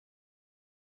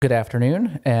Good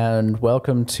afternoon, and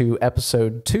welcome to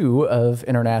episode 2 of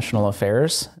International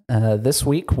Affairs. This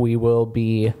week, we will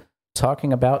be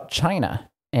talking about China,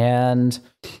 and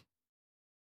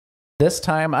this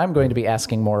time, I'm going to be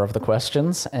asking more of the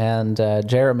questions, and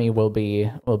Jeremy will be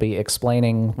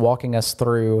explaining, walking us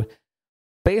through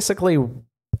basically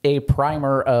a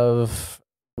primer of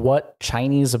what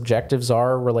Chinese objectives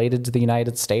are related to the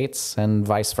United States and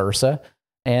vice versa,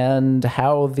 and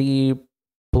how the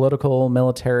political,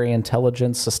 military,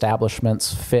 intelligence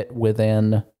establishments fit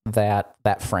within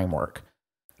that framework.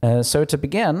 So to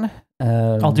begin...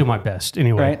 I'll do my best,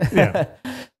 anyway. Right? Yeah.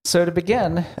 So to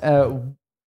begin,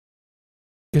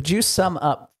 could you sum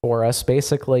up for us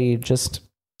basically just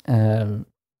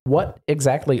what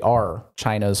exactly are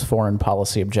China's foreign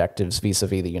policy objectives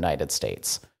vis-a-vis the United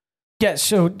States? Yeah,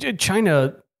 so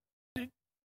China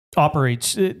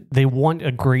operates, they want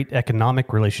a great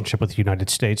economic relationship with the United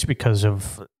States because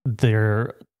of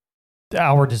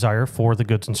our desire for the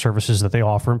goods and services that they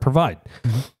offer and provide.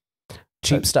 Mm-hmm.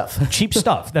 Cheap stuff. Cheap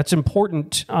stuff. That's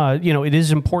important. It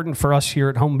is important for us here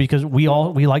at home because we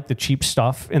like the cheap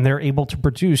stuff, and they're able to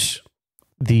produce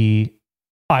the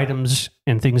items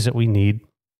and things that we need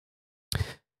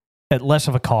at less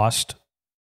of a cost.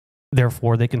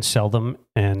 Therefore, they can sell them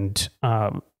and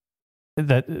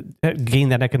gain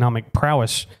that economic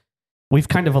prowess. We've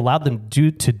kind of allowed them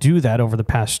to do that over the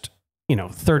past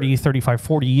 30, 35,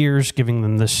 40 years, giving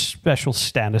them this special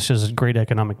status as a great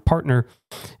economic partner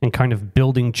and kind of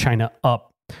building China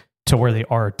up to where they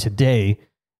are today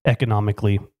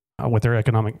economically with their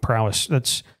economic prowess.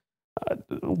 That's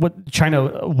what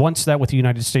China wants that with the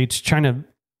United States. China,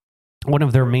 one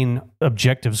of their main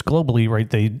objectives globally, right?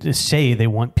 They say they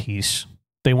want peace,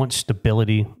 they want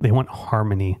stability, they want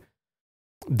harmony.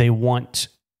 They want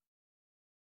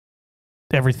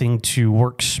everything to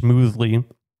work smoothly.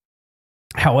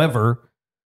 However,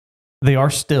 they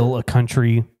are still a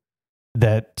country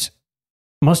that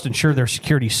must ensure their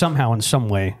security somehow in some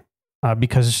way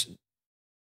because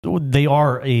they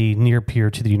are a near peer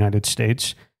to the United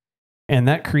States, and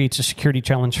that creates a security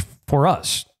challenge for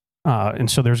us.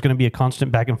 And so there's going to be a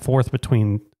constant back and forth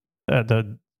between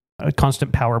the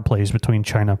constant power plays between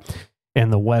China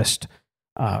and the West.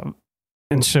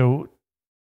 And so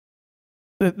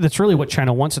that's really what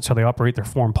China wants. It's how they operate their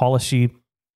foreign policy.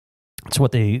 It's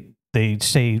what they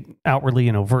say outwardly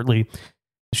and overtly.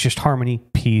 It's just harmony,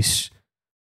 peace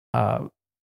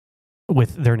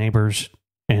with their neighbors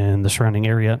and the surrounding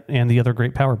area and the other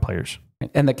great power players.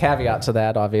 And the caveat to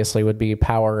that, obviously, would be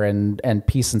power and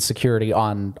peace and security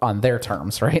on their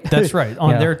terms, right? That's right,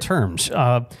 on their terms.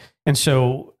 And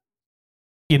so,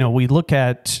 we look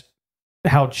at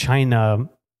how China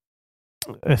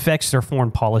affects their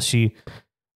foreign policy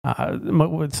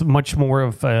with much more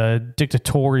of a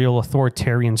dictatorial,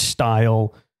 authoritarian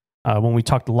style. When we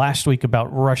talked last week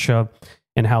about Russia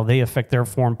and how they affect their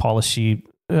foreign policy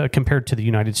compared to the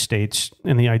United States,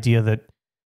 and the idea that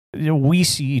we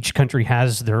see each country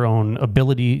has their own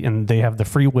ability and they have the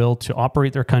free will to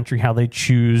operate their country how they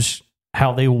choose,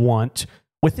 how they want,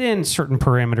 within certain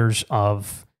parameters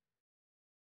of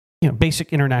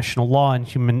basic international law and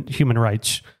human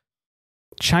rights.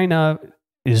 China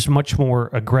is much more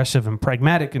aggressive and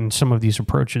pragmatic in some of these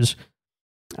approaches,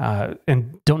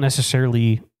 and don't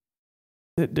necessarily.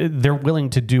 They're willing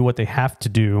to do what they have to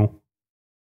do,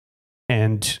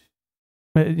 and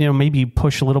maybe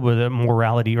push a little bit of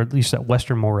morality, or at least that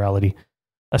Western morality,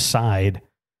 aside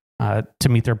to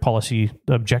meet their policy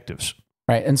objectives.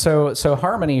 Right, and so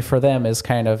harmony for them is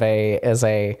kind of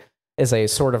is a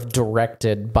sort of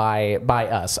directed by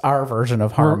us, our version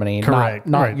of harmony, Correct.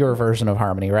 not Right. your version of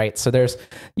harmony, right? So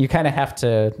you kind of have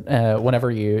to,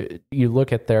 whenever you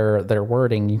look at their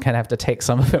wording, you kind of have to take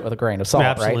some of it with a grain of salt,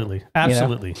 Absolutely. right?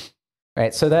 Absolutely.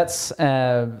 Right. So that's,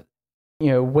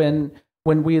 when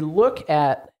we look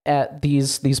at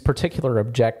these particular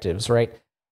objectives, right?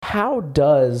 How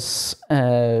does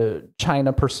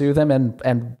China pursue them,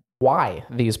 and why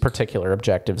these particular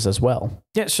objectives as well?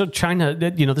 Yeah, so China,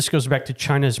 this goes back to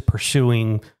China's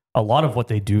pursuing a lot of what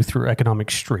they do through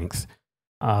economic strength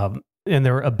and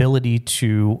their ability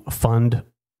to fund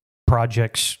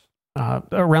projects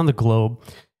around the globe.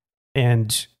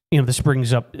 And, this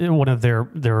brings up one of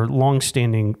their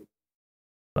longstanding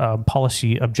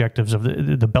policy objectives of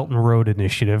the Belt and Road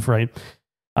Initiative, right?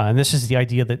 And this is the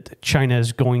idea that China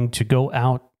is going to go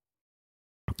out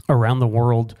around the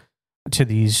world to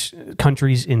these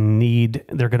countries in need.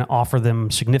 They're going to offer them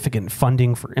significant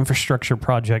funding for infrastructure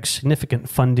projects, significant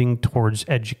funding towards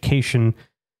education,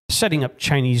 setting up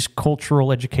Chinese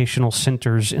cultural educational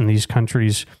centers in these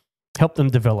countries, help them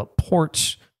develop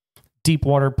ports, deep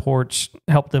water ports,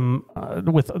 help them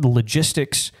with the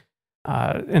logistics.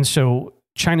 And so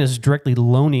China is directly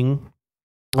loaning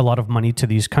a lot of money to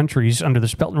these countries under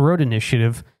the Belt and Road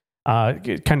Initiative,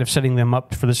 kind of setting them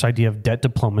up for this idea of debt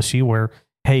diplomacy where,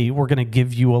 hey, we're going to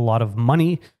give you a lot of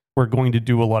money. We're going to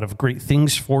do a lot of great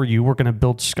things for you. We're going to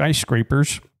build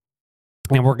skyscrapers,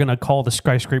 and we're going to call the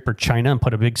skyscraper China and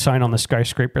put a big sign on the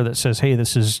skyscraper that says, hey,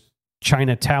 this is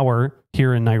China Tower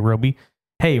here in Nairobi.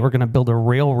 Hey, we're going to build a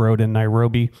railroad in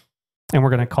Nairobi, and we're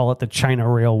going to call it the China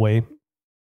Railway.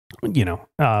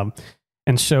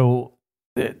 And so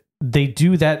they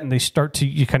do that, and they start to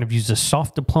you kind of use this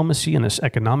soft diplomacy and this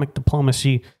economic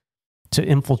diplomacy to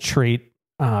infiltrate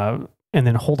and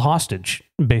then hold hostage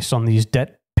based on these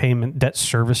debt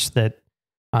service that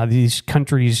these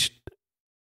countries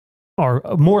are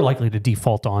more likely to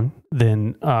default on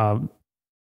than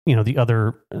the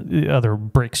other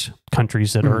BRICS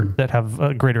countries that have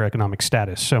a greater economic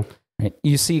status. So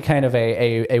you see kind of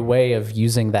a way of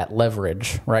using that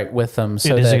leverage, right, with them.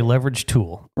 So it is a leverage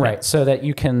tool. Right, so that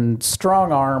you can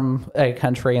strong arm a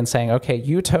country and saying, okay,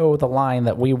 you toe the line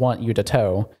that we want you to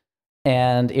toe.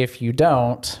 And if you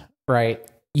don't, right,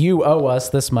 you owe us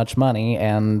this much money,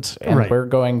 and we're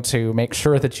going to make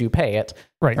sure that you pay it.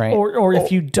 Right. Or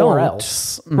if you don't, or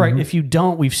else. Right. If you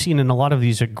don't, we've seen in a lot of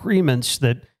these agreements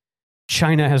that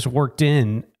China has worked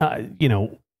in,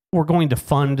 we're going to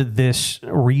fund this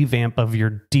revamp of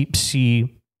your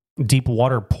deep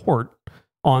water port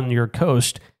on your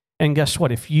coast. And guess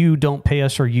what? If you don't pay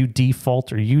us or you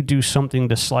default or you do something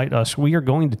to slight us, we are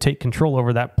going to take control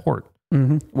over that port.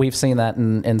 Mm-hmm. We've seen that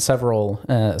in several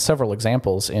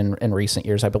examples in recent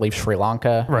years. I believe Sri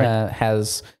Lanka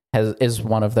is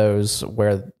one of those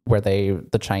where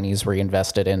the Chinese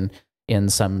reinvested in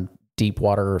some deep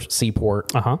water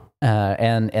seaport,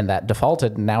 and that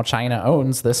defaulted. And now China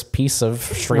owns this piece of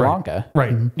Sri Lanka.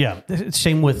 Right. Mm-hmm. Yeah.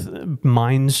 Same with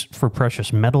mines for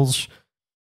precious metals,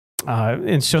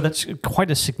 and so that's quite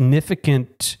a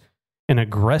significant and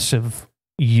aggressive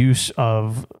use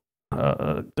of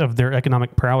their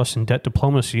economic prowess and debt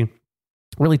diplomacy,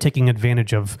 really taking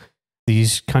advantage of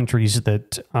these countries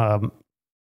that,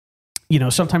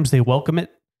 sometimes they welcome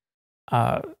it.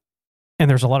 And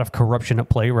there's a lot of corruption at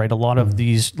play, right? A lot of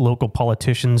these local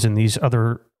politicians in these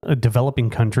other developing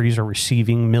countries are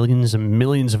receiving millions and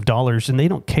millions of dollars, and they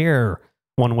don't care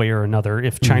one way or another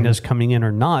if China's coming in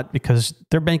or not, because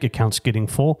their bank account's getting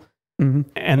full. Mm-hmm.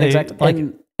 And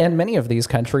exactly. And many of these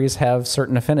countries have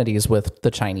certain affinities with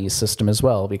the Chinese system as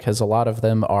well, because a lot of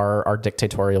them are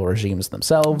dictatorial regimes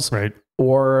themselves, right?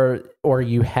 Or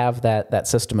you have that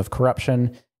system of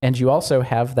corruption, and you also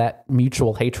have that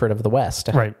mutual hatred of the West,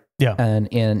 right? Yeah, and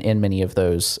in many of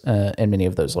those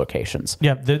locations,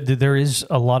 yeah, there is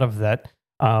a lot of that.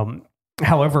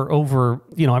 However,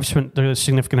 I've spent a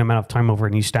significant amount of time over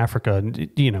in East Africa,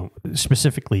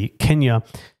 specifically Kenya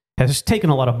has taken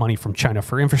a lot of money from China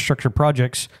for infrastructure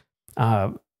projects.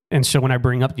 And so when I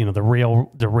bring up,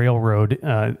 the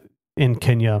railroad in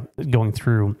Kenya going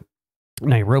through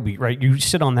Nairobi, right? You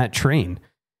sit on that train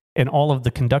and all of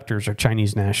the conductors are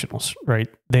Chinese nationals, right?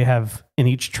 They have in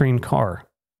each train car,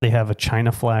 they have a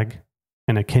China flag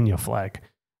and a Kenya flag,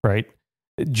 right?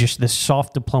 Just this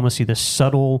soft diplomacy, these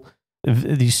subtle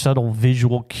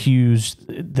visual cues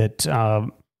that,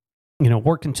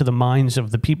 work into the minds of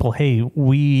the people. Hey,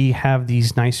 we have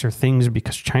these nicer things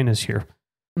because China's here.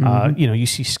 Mm-hmm. You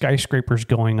see skyscrapers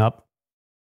going up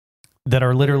that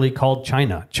are literally called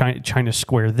China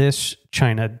Square this,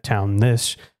 Chinatown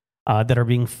this, that are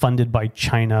being funded by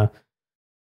China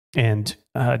and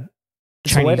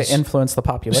it's a way to influence the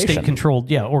population.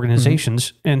 State-controlled,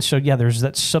 organizations. Mm-hmm. And so, there's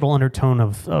that subtle undertone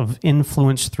of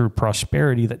influence through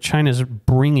prosperity that China's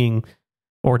bringing,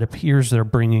 or it appears they're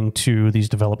bringing to these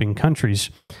developing countries.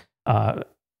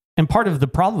 And part of the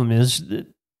problem is, that,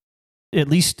 at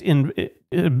least in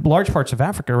large parts of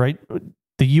Africa, right,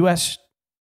 the U.S.,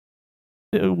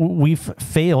 we've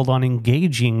failed on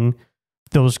engaging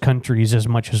those countries as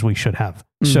much as we should have.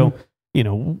 Mm-hmm. So,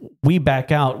 we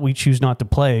back out, we choose not to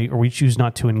play, or we choose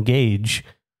not to engage,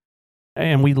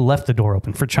 and we left the door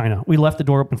open for China. We left the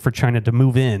door open for China to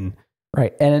move in.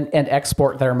 Right, and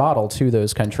export their model to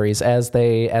those countries as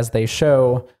they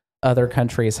show other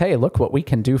countries, hey, look what we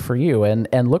can do for you,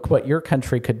 and look what your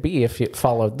country could be if you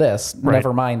followed this. Right.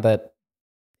 Never mind that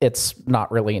it's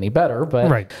not really any better, but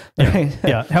right,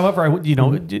 yeah. However,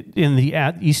 in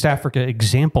the East Africa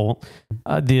example,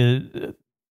 the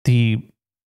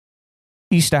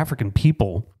East African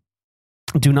people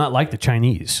do not like the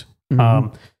Chinese.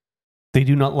 Mm-hmm. They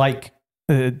do not like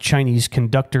Chinese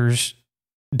conductors,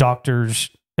 doctors,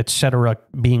 etc.,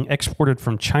 being exported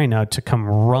from China to come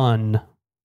run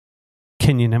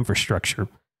Kenyan infrastructure,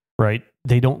 right?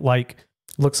 They don't like...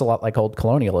 Looks a lot like old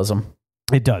colonialism.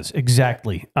 It does,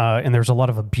 exactly. And there's a lot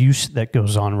of abuse that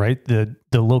goes on, right? The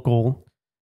local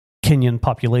Kenyan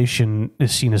population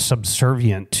is seen as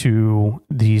subservient to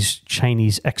these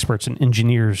Chinese experts and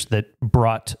engineers that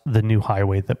brought the new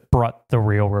highway, that brought the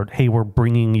railroad. Hey, we're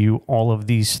bringing you all of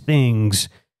these things.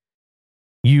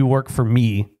 You work for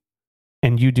me,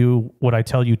 and you do what I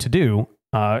tell you to do.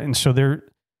 And so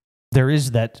there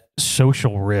is that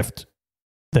social rift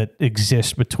that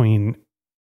exists between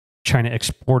China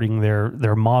exporting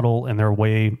their model and their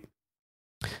way,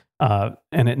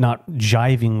 and it not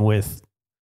jiving with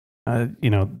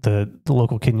the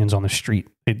local Kenyans on the street.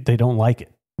 They don't like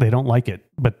it. They don't like it.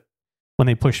 But when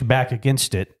they push back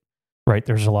against it, right,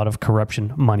 there's a lot of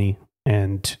corruption, money,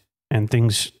 and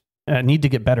things need to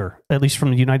get better. At least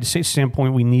from the United States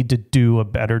standpoint, we need to do a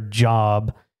better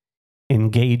job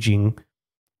engaging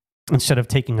instead of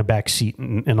taking a back seat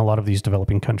in a lot of these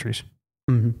developing countries.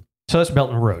 Mm-hmm. So that's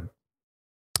Belt and Road.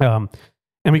 And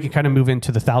we can kind of move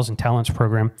into the 1,000 Talents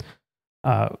program,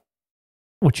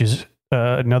 which is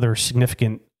another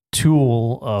significant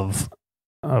tool of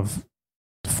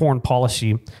foreign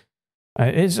policy.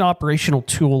 It's an operational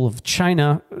tool of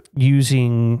China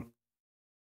using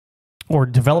or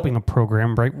developing a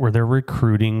program, right, where they're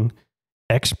recruiting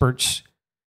experts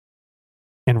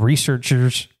and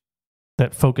researchers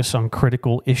that focus on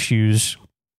critical issues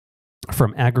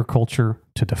from agriculture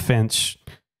to defense,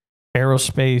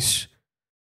 aerospace,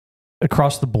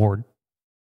 across the board,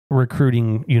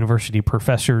 recruiting university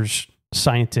professors,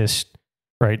 scientists,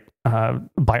 right,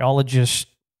 biologists,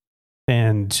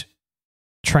 and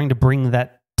trying to bring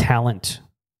that talent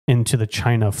into the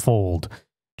China fold,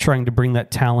 trying to bring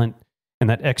that talent and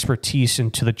that expertise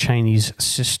into the Chinese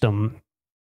system,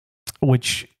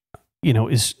 which,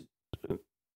 is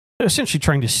essentially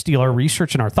trying to steal our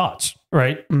research and our thoughts,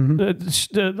 right?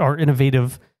 Mm-hmm. Our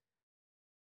innovative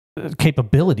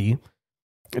capability,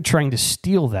 trying to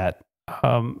steal that.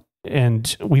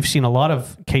 And we've seen a lot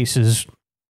of cases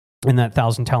in that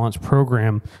 1,000 Talents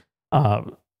program.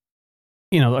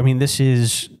 This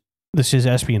is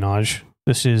espionage.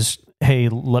 This is, hey,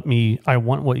 I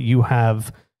want what you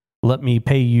have. Let me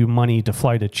pay you money to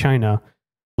fly to China.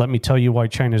 Let me tell you why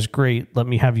China's great. Let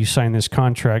me have you sign this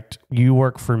contract. You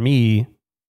work for me.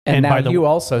 And now you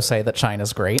also say that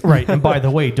China's great. Right. And by the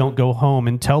way, don't go home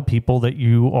and tell people that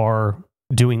you are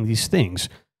doing these things.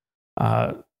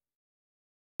 And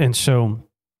so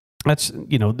that's,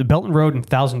 the Belt and Road and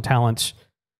 1,000 Talents.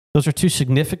 Those are two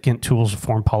significant tools of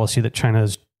foreign policy that China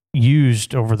has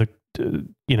used over the,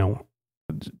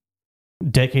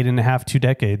 decade and a half, 2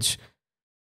 decades,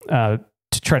 to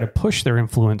try to push their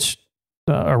influence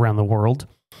around the world.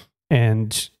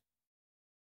 And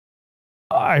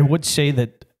I would say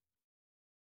that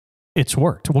it's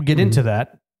worked. We'll get into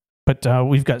that, but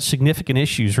we've got significant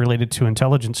issues related to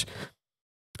intelligence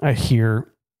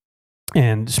here,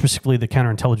 and specifically the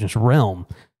counterintelligence realm.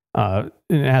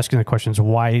 Asking the questions,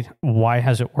 why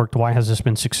has it worked? Why has this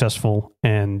been successful?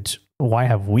 And why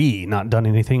have we not done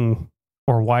anything?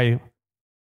 Or why?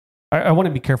 I want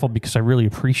to be careful because I really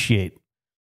appreciate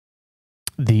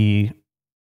the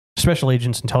special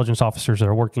agents, intelligence officers that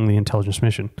are working the intelligence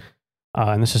mission.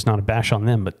 And this is not a bash on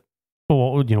them, but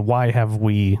why have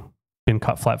we been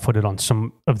caught flat-footed on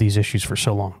some of these issues for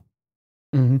so long?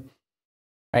 Mm-hmm.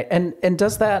 Right. And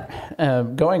does that,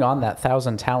 going on that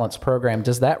 1,000 Talents program,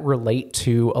 does that relate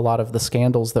to a lot of the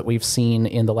scandals that we've seen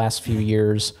in the last few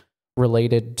years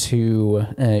related to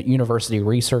university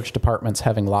research departments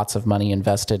having lots of money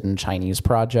invested in Chinese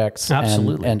projects?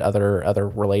 Absolutely. And other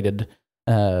related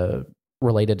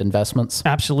investments?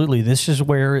 Absolutely. This is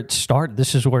where it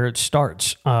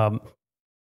starts.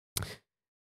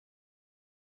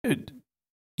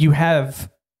 You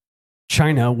have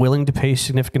China willing to pay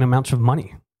significant amounts of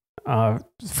money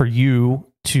for you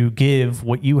to give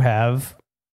what you have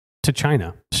to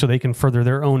China so they can further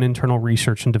their own internal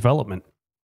research and development.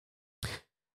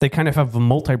 They kind of have a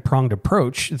multi-pronged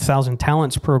approach. The 1,000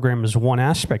 Talents program is one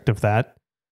aspect of that.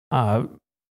 But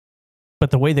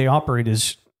the way they operate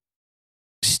is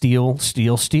steal.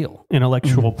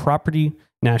 Intellectual property,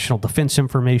 national defense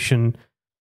information,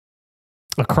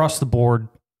 across the board,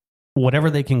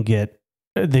 whatever they can get.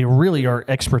 They really are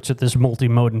experts at this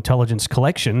multi-mode intelligence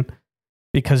collection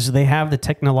because they have the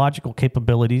technological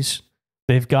capabilities.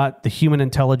 They've got the human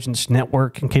intelligence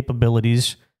network and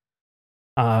capabilities.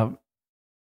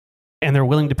 And they're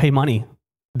willing to pay money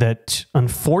that,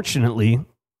 unfortunately,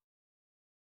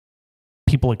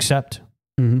 people accept.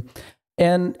 Mm-hmm.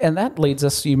 And that leads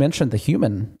us, you mentioned the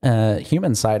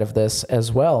human side of this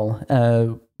as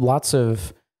well. Lots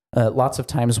of lots of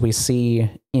times we see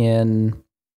in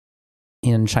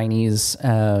Chinese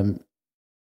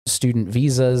student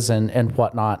visas and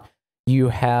whatnot, you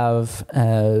have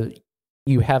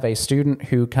a student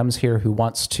who comes here who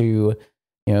wants to,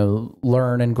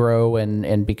 learn and grow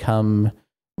and become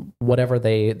whatever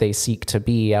they seek to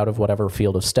be out of whatever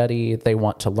field of study. They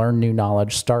want to learn new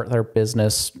knowledge, start their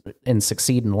business, and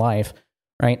succeed in life,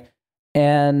 right?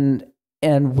 And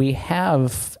we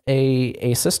have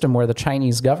a system where the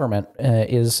Chinese government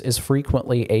is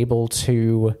frequently able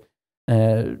to,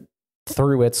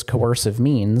 through its coercive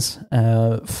means,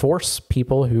 force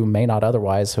people who may not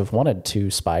otherwise have wanted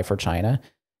to spy for China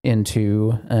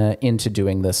into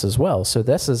doing this as well. So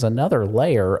this is another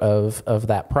layer of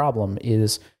that problem.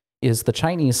 Is the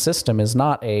Chinese system is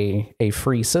not a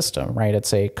free system, right?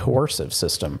 It's a coercive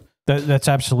system. That's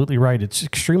absolutely right. It's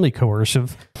extremely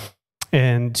coercive,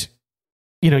 and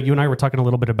you and I were talking a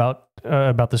little bit about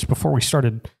this before we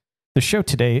started the show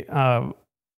today.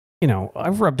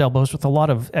 I've rubbed elbows with a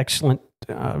lot of excellent,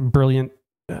 brilliant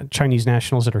Chinese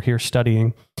nationals that are here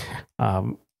studying.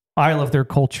 I love their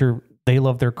culture. They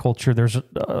love their culture. There's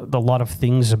a lot of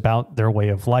things about their way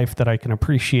of life that I can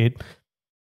appreciate.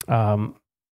 And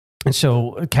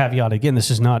so, a caveat again,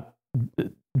 this is not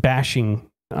bashing.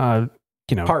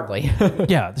 Hardly.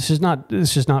 Yeah, this is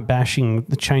not bashing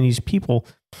the Chinese people,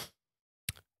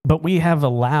 but we have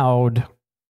allowed.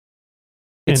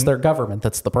 It's their government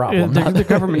that's the problem. The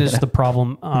government is the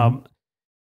problem.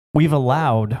 We've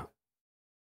allowed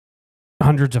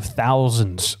hundreds of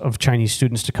thousands of Chinese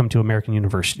students to come to American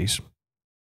universities.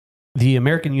 The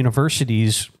American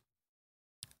universities,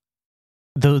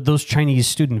 those Chinese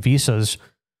student visas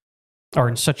are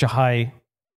in such a high,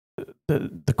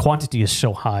 the quantity is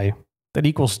so high that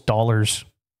equals dollars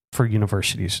for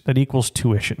universities, that equals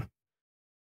tuition.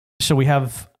 So we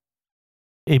have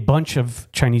a bunch of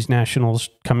Chinese nationals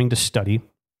coming to study.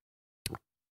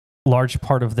 Large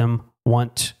part of them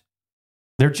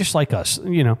they're just like us.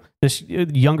 This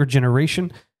younger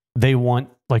generation, they want,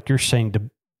 like you're saying, to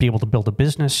be able to build a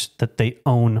business that they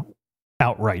own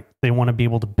outright. They want to be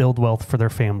able to build wealth for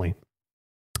their family.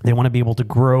 They want to be able to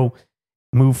grow,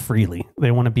 move freely.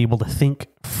 They want to be able to think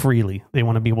freely. They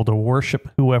want to be able to worship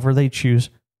whoever they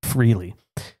choose freely.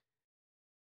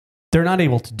 They're not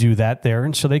able to do that there,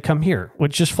 and so they come here,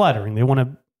 which is flattering. They want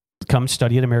to come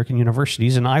study at American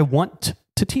universities, and I want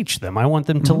to teach them. I want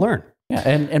them to learn. Yeah,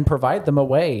 and provide them a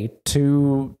way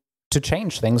to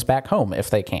change things back home if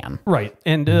they can. Right,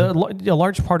 and a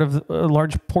large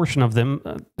portion of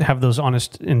them have those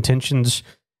honest intentions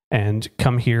and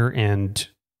come here and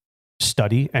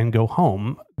study and go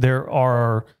home. There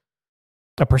are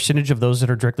a percentage of those that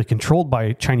are directly controlled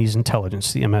by Chinese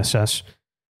intelligence, the MSS,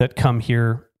 that come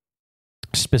here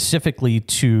specifically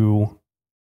to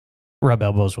rub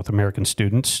elbows with American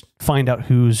students, find out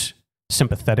who's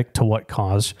sympathetic to what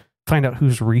cause, find out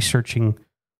who's researching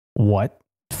what,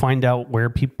 find out where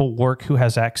people work, who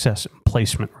has access and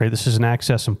placement, right? This is an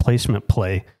access and placement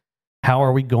play. How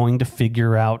are we going to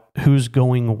figure out who's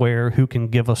going where, who can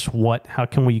give us what? How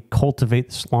can we cultivate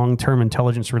this long-term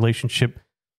intelligence relationship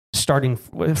starting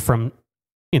from,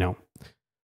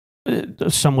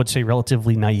 some would say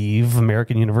relatively naive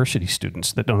American university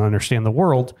students that don't understand the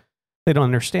world. They don't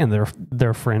understand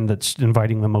their friend that's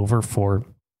inviting them over for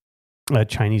a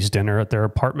Chinese dinner at their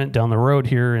apartment down the road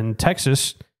here in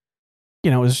Texas,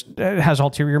 has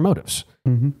ulterior motives.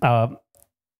 Mm-hmm.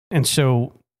 And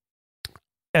so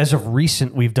as of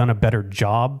recent, we've done a better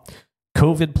job.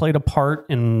 COVID played a part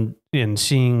in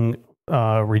seeing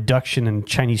reduction in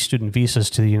Chinese student visas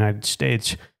to the United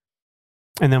States.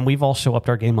 And then we've also upped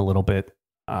our game a little bit.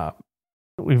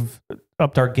 We've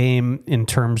upped our game in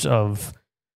terms of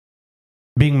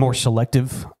being more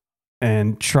selective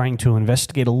and trying to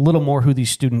investigate a little more who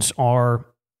these students are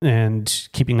and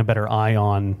keeping a better eye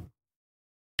on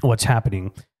what's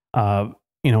happening.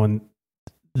 And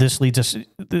this leads us,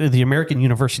 the American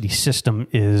university system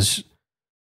is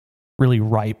really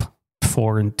ripe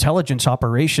for intelligence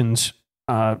operations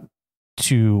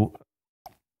to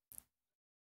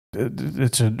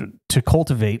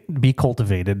be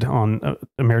cultivated on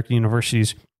American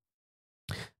universities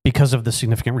because of the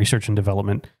significant research and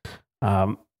development.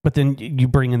 But then you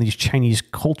bring in these Chinese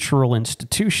cultural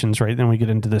institutions, right? Then we get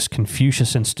into this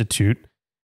Confucius Institute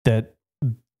that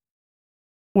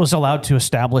was allowed to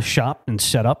establish shop and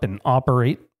set up and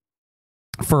operate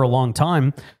for a long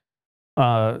time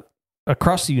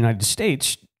across the United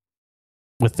States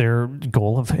with their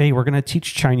goal of, hey, we're going to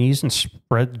teach Chinese and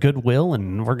spread goodwill,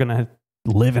 and we're going to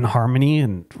live in harmony,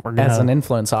 and we're going to... As an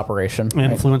influence operation.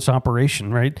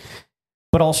 Operation, right?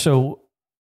 But also,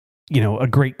 a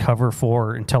great cover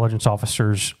for intelligence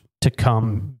officers to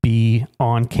come be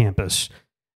on campus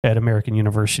at American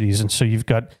universities. And so you've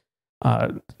got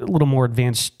a little more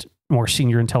advanced, more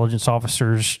senior intelligence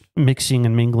officers mixing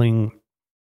and mingling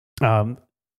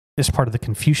as part of the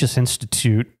Confucius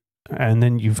Institute. And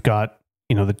then you've got,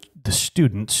 the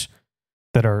students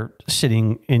that are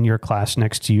sitting in your class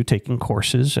next to you, taking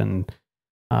courses and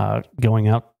going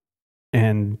out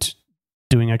and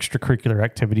doing extracurricular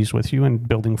activities with you and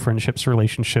building friendships,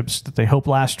 relationships that they hope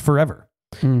last forever.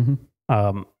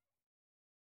 Mm-hmm.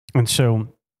 And so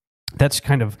that's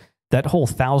kind of that whole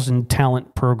 1,000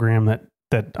 talent program,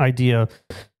 that idea,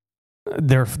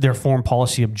 their foreign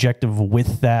policy objective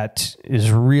with that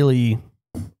is really,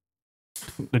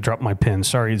 I dropped my pen,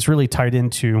 sorry, it's really tied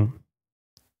into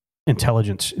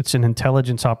intelligence. It's an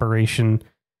intelligence operation.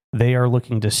 They are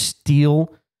looking to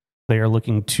steal. They are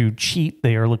looking to cheat.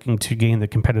 They are looking to gain the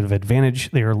competitive advantage.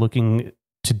 They are looking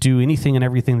to do anything and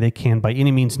everything they can by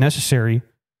any means necessary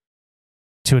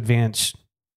to advance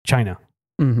China.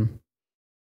 Mm-hmm.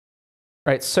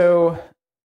 Right. So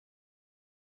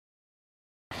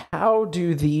how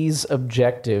do these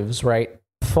objectives, right,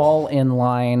 fall in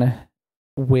line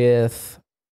with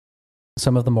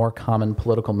some of the more common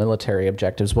political military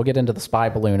objectives? We'll get into the spy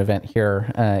balloon event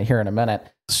here in a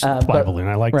minute. Balloon.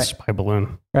 I like right, the spy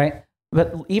balloon. Right.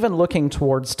 But even looking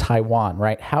towards Taiwan,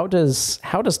 right? How does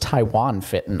Taiwan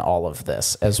fit in all of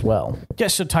this as well? Yeah,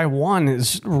 so Taiwan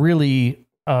is really,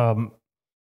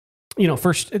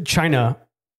 first, China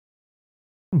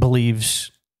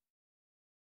believes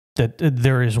that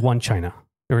there is one China.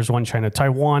 There is one China.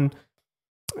 Taiwan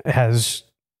has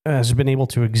been able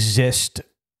to exist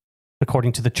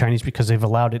according to the Chinese because they've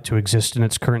allowed it to exist in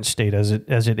its current state as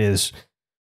it is.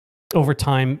 Over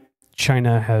time,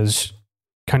 China has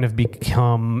kind of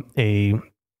become a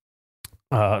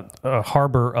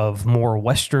harbor of more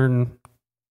Western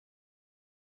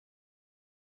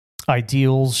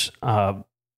ideals,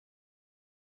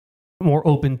 more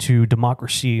open to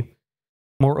democracy,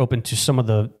 more open to some of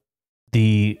the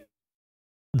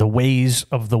ways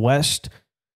of the West,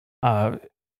 and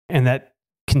that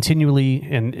continually,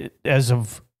 and as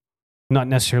of not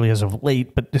necessarily as of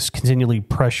late, but just continually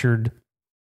pressured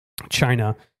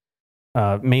China,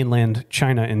 mainland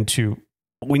China, into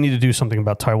we need to do something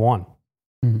about Taiwan.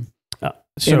 Mm-hmm.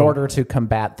 In order to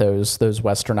combat those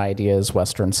Western ideas,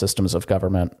 Western systems of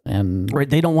government, and right,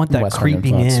 they don't want that Western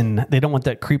creeping influence. in. They don't want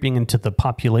that creeping into the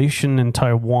population in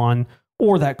Taiwan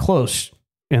or that close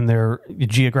in their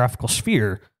geographical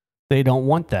sphere. They don't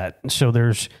want that. So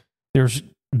there's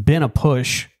been a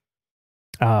push,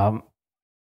 and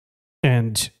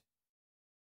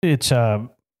it's a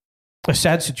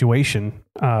sad situation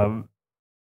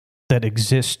that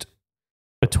exists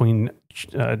between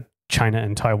China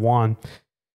and Taiwan.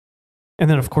 And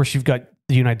then, of course, you've got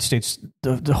the United States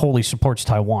that wholly supports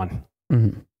Taiwan.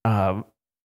 Mm-hmm.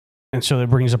 And so that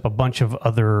brings up a bunch of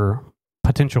other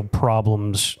potential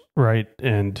problems, right?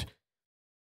 And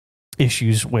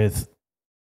issues with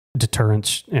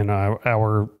deterrence and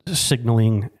our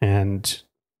signaling and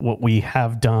what we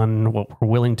have done, what we're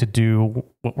willing to do,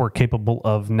 what we're capable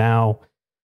of now.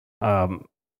 But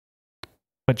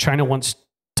China wants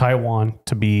Taiwan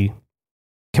to be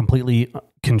completely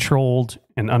controlled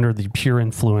and under the pure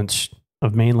influence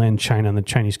of mainland China and the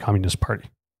Chinese Communist Party.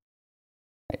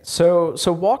 So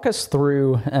walk us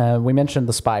through. We mentioned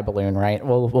the spy balloon, right?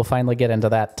 We'll finally get into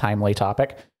that timely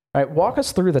topic. All right, walk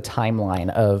us through the timeline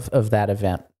of that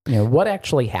event. What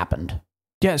actually happened?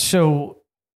 Yeah, so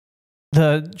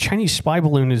the Chinese spy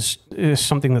balloon is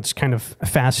something that's kind of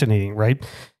fascinating, right?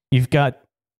 You've got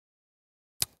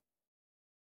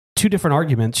two different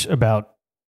arguments about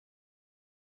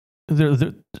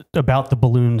the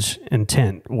balloon's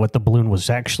intent, what the balloon was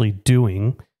actually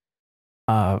doing.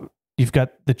 You've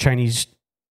got the Chinese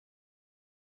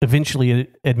eventually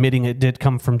admitting it did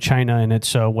come from China, and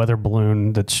it's a weather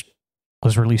balloon that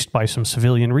was released by some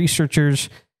civilian researchers,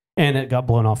 and it got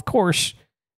blown off course,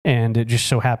 and it just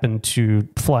so happened to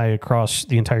fly across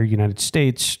the entire United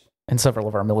States. And several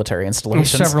of our military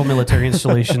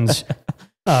installations.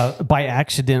 By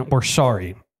accident or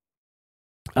sorry.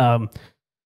 So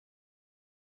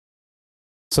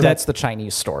that's the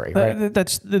Chinese story, right?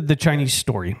 That's the Chinese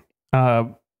story. As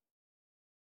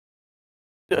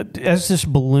this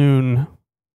balloon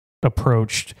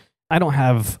approached, I don't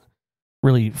have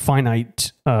really fine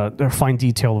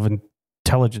detail of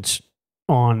intelligence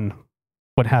on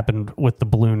what happened with the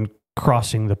balloon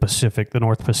crossing the Pacific, the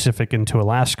North Pacific, into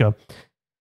Alaska.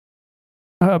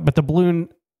 But the balloon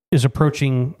is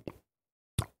approaching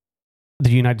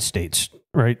the United States,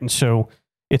 right? And so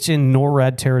it's in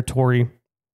NORAD territory,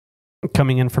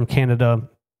 coming in from Canada,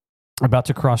 about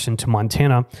to cross into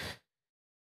Montana.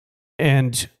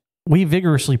 And we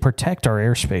vigorously protect our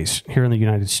airspace here in the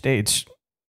United States.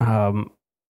 And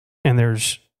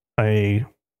there's a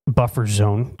buffer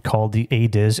zone called the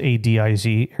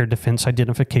ADIZ, Air Defense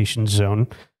Identification Zone.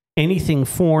 Anything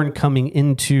foreign coming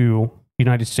into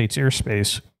United States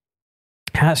airspace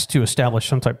has to establish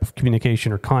some type of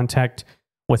communication or contact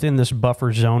within this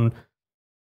buffer zone,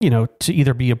 to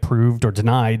either be approved or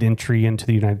denied entry into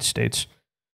the United States.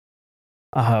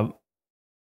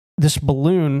 This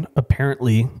balloon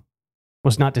apparently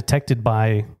was not detected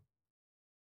by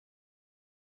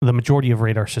the majority of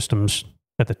radar systems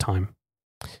at the time.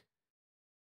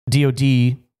 DoD,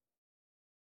 in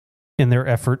their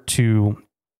effort to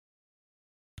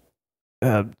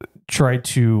try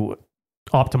to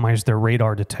optimize their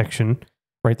radar detection,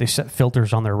 right? They set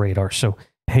filters on their radar. So,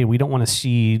 hey, we don't want to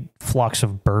see flocks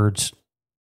of birds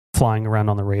flying around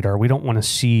on the radar. We don't want to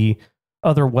see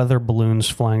other weather balloons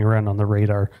flying around on the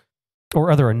radar,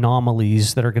 or other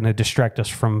anomalies that are going to distract us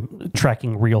from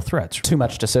tracking real threats. Too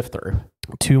much to sift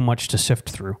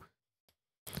through.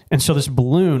 And so this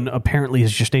balloon apparently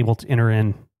is just able to enter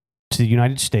in to the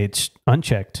United States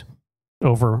unchecked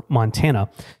over Montana.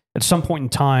 At some point in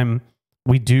time,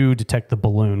 we do detect the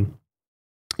balloon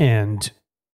and,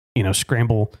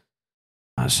 scramble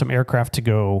some aircraft to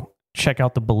go check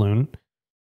out the balloon.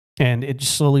 And it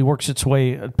just slowly works its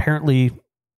way, apparently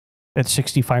at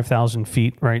 65,000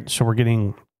 feet, right? So we're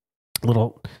getting a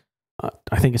little,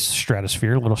 I think it's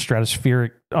stratosphere, a little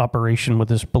stratospheric operation with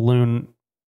this balloon.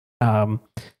 And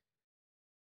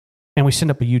we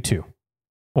send up a U-2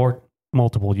 or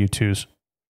multiple U-2s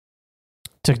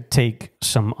to take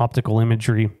some optical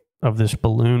imagery of this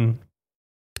balloon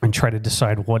and try to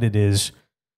decide what it is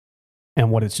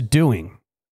and what it's doing.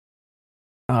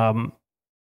 And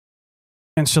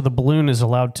so the balloon is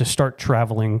allowed to start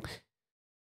traveling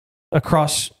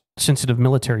across sensitive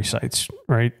military sites,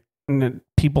 right? And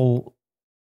people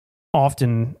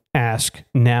often ask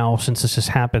now, since this has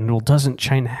happened, well, doesn't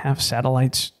China have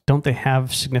satellites? Don't they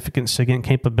have significant SIGINT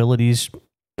capabilities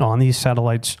on these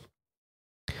satellites?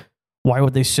 Why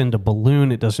would they send a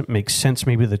balloon? It doesn't make sense.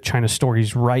 Maybe the China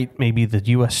story's right. Maybe the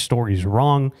U.S. story's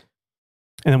wrong.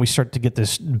 And then we start to get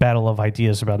this battle of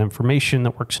ideas about information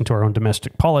that works into our own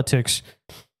domestic politics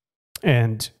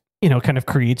and, kind of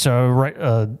creates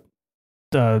a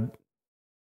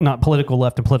not political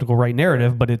left and political right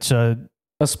narrative, but it's a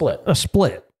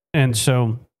split. And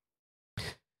so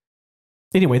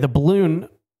anyway, the balloon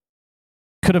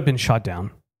could have been shot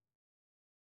down.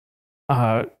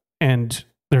 And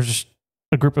there's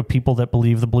a group of people that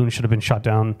believe the balloon should have been shot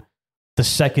down the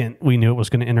second we knew it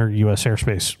was going to enter U.S.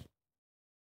 airspace.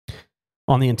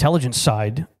 On the intelligence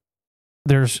side,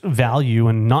 there's value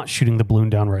in not shooting the balloon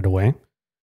down right away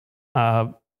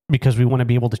because we want to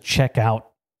be able to check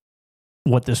out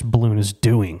what this balloon is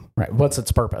doing. Right. What's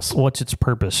its purpose?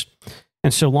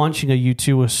 And so launching a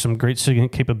U-2 with some great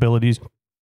SIGINT capabilities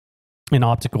in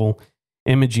optical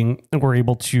imaging, we're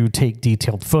able to take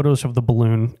detailed photos of the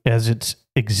balloon as it's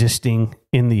existing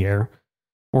in the air.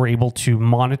 We're able to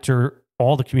monitor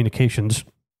all the communications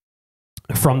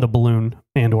from the balloon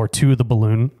and or to the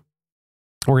balloon.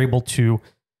 We're able to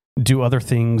do other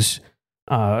things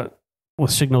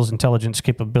with signals intelligence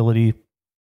capability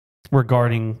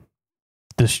regarding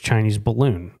this Chinese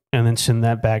balloon, and then send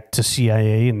that back to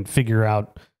CIA and figure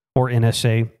out, or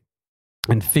NSA,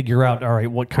 and figure out, all right,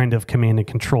 what kind of command and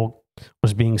control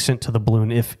was being sent to the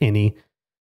balloon, if any.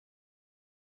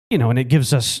 And it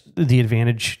gives us the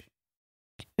advantage.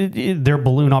 Their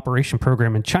balloon operation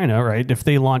program in China, right? If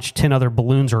they launched 10 other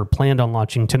balloons or planned on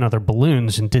launching 10 other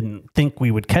balloons and didn't think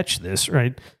we would catch this,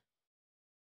 right?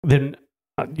 Then,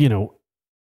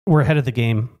 we're ahead of the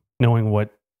game knowing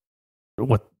what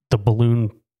the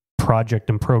balloon project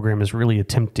and program is really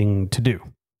attempting to do.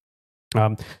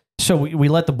 So we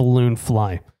let the balloon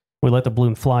fly. We let the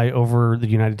balloon fly over the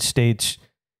United States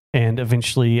and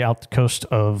eventually out the coast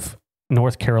of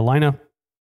North Carolina,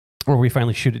 where we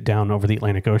finally shoot it down over the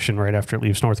Atlantic Ocean right after it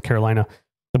leaves North Carolina.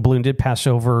 The balloon did pass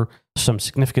over some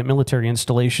significant military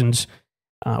installations,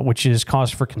 which is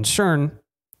cause for concern.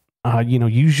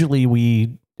 Usually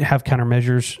we have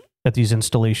countermeasures at these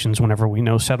installations whenever we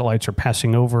know satellites are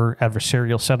passing over,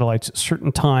 adversarial satellites at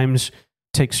certain times,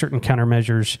 take certain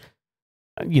countermeasures.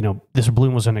 This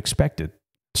balloon was unexpected.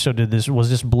 So was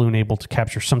this balloon able to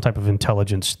capture some type of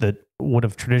intelligence that would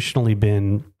have traditionally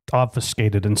been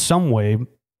obfuscated in some way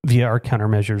via our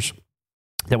countermeasures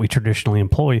that we traditionally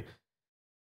employ?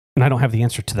 And I don't have the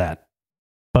answer to that.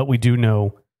 But we do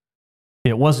know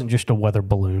it wasn't just a weather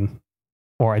balloon,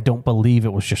 or I don't believe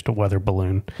it was just a weather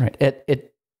balloon. Right.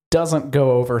 It doesn't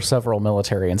go over several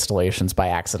military installations by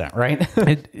accident, right?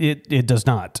 It does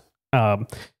not. And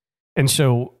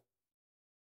so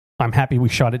I'm happy we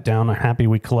shot it down. I'm happy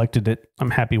we collected it. I'm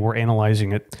happy we're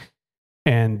analyzing it.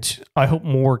 And I hope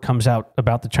more comes out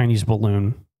about the Chinese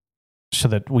balloon so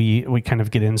that we kind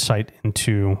of get insight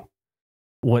into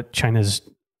what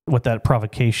that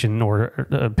provocation or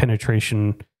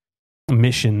penetration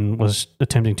mission was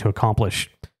attempting to accomplish.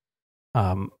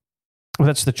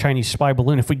 That's the Chinese spy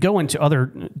balloon. If we go into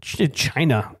other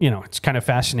China, it's kind of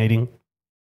fascinating.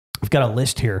 I've got a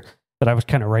list here that I was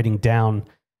kind of writing down.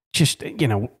 Just,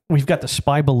 we've got the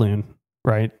spy balloon,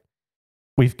 right?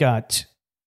 We've got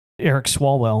Eric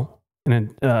Swalwell,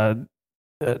 a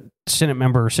Senate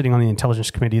member sitting on the Intelligence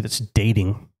Committee that's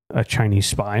dating a Chinese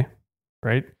spy,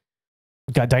 right?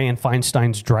 We've got Dianne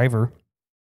Feinstein's driver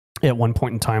at one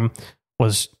point in time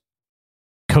was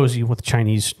cozy with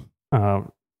Chinese,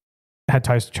 had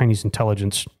ties to Chinese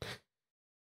intelligence.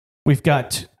 We've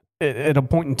got, at a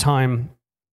point in time,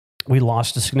 we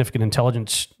lost a significant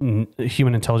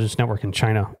human intelligence network in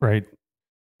China, right?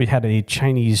 We had a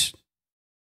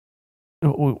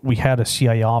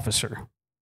CIA officer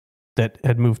that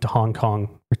had moved to Hong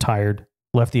Kong, retired,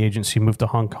 left the agency, moved to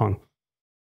Hong Kong,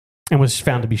 and was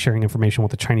found to be sharing information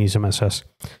with the Chinese MSS.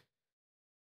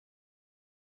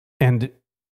 And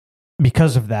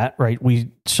because of that, right,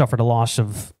 we suffered a loss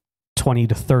of 20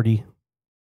 to 30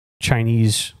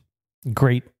 Chinese,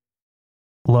 great,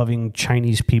 loving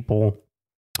Chinese people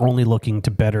only looking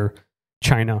to better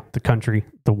China, the country,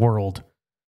 the world,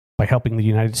 by helping the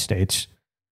United States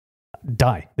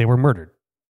die. They were murdered.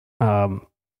 And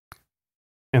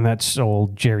that's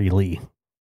old Jerry Lee.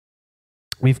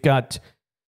 We've got,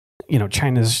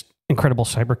 China's incredible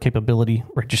cyber capability,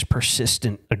 or just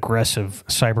persistent, aggressive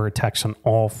cyber attacks on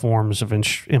all forms of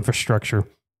infrastructure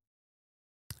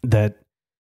that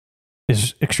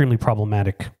is extremely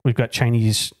problematic. We've got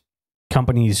Chinese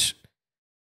companies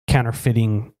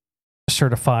counterfeiting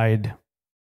certified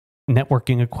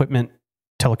networking equipment,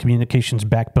 telecommunications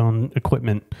backbone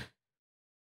equipment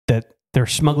that they're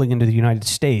smuggling into the United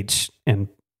States and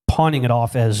pawning it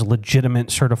off as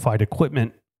legitimate certified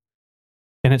equipment.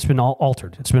 And it's been all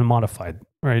altered. It's been modified,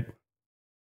 right?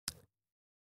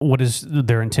 What is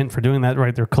their intent for doing that,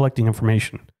 right? They're collecting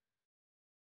information.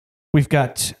 We've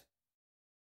got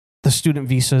the student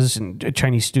visas and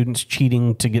Chinese students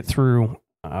cheating to get through.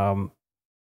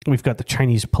 We've got the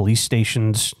Chinese police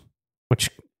stations,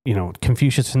 which,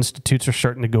 Confucius institutes are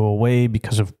starting to go away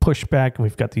because of pushback.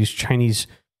 We've got these Chinese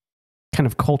kind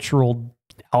of cultural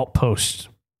outposts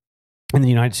in the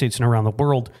United States and around the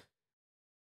world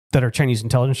that are Chinese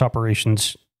intelligence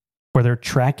operations where they're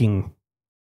tracking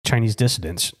Chinese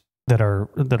dissidents that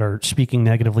are speaking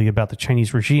negatively about the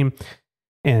Chinese regime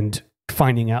and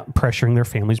finding out, pressuring their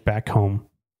families back home.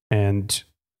 And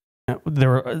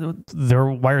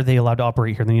why are they allowed to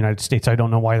operate here in the United States? I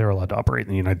don't know why they're allowed to operate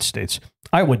in the United States.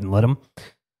 I wouldn't let them.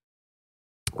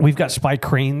 We've got spy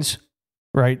cranes,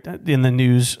 right, in the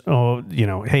news. Oh,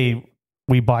 hey,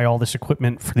 we buy all this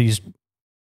equipment for these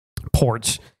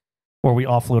ports, or we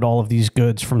offload all of these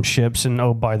goods from ships. And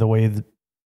oh, by the way,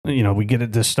 we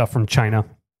get this stuff from China,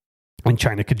 and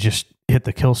China could just hit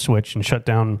the kill switch and shut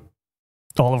down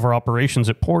all of our operations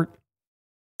at port.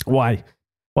 Why?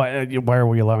 Why are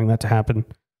we allowing that to happen?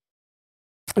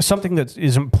 Something that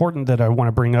is important that I want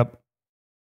to bring up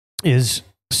is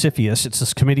CFIUS. It's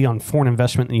this Committee on Foreign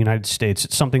Investment in the United States.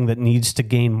 It's something that needs to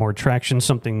gain more traction,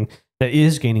 something that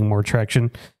is gaining more traction,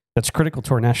 that's critical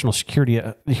to our national security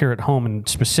here at home, and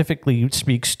specifically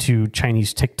speaks to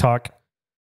Chinese TikTok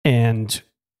and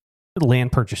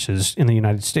land purchases in the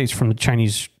United States from the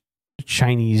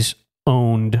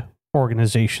Chinese-owned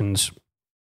organizations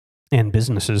and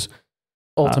businesses.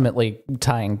 Ultimately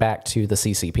tying back to the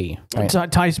CCP. Right?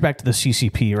 It ties back to the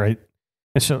CCP, right?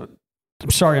 And so,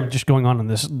 I'm sorry, I'm just going on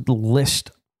this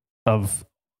list of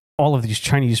all of these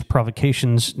Chinese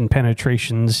provocations and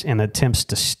penetrations and attempts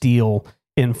to steal,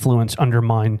 influence,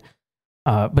 undermine.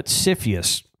 But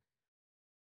CFIUS,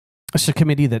 it's a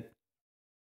committee that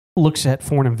looks at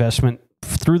foreign investment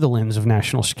through the lens of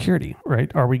national security,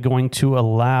 right? Are we going to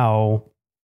allow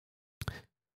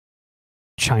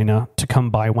China to come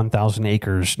buy 1,000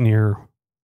 acres near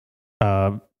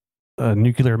a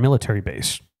nuclear military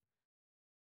base?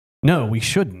 No, we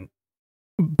shouldn't.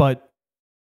 But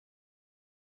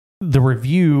the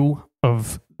review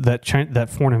of that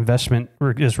foreign investment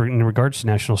is in regards to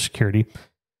national security,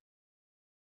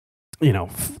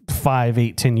 5,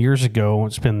 8, 10 years ago,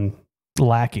 it's been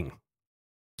lacking.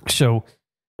 So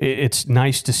it's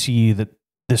nice to see that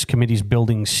this committee's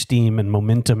building steam and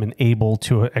momentum and able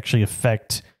to actually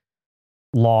affect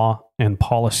law and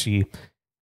policy,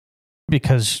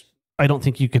 because I don't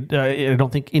think you could. I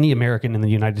don't think any American in the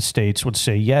United States would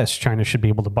say, yes, China should be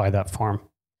able to buy that farm.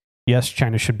 Yes,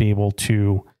 China should be able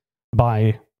to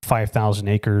buy 5,000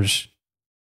 acres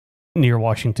near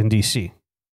Washington, D.C.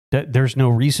 There's no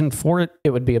reason for it. It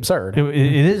would be absurd. It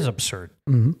is absurd,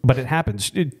 but it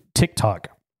happens. TikTok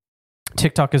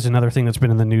is another thing that's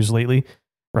been in the news lately,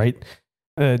 right?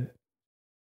 A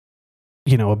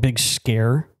big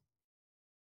scare.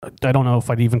 I don't know if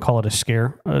I'd even call it a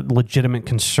scare. A legitimate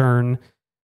concern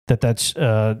that's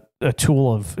a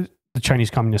tool of the Chinese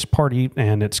Communist Party,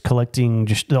 and it's collecting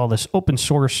just all this open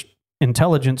source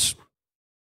intelligence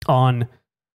on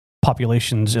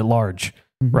populations at large,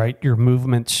 right? Your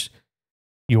movements,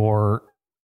 your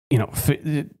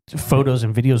photos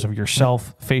and videos of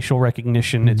yourself, facial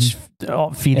recognition. It's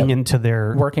all feeding into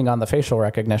their working on the facial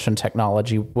recognition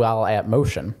technology while at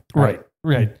motion. Right.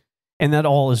 And that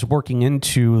all is working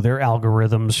into their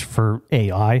algorithms for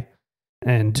AI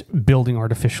and building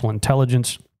artificial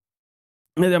intelligence.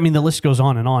 I mean, the list goes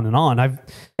on and on and on.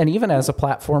 And even as a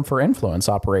platform for influence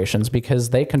operations,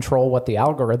 because they control what the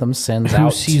algorithm sends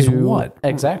out sees to what.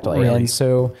 Exactly. Really? And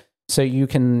so you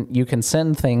can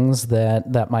send things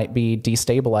that might be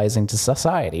destabilizing to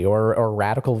society or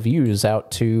radical views out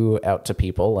to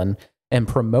people and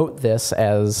promote this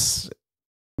as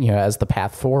as the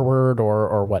path forward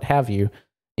or what have you,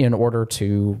 in order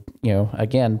to,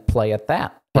 again, play at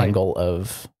that angle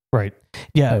of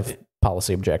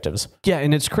policy objectives. Yeah.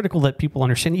 And it's critical that people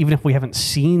understand, even if we haven't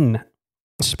seen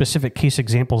specific case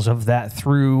examples of that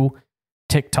through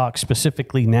TikTok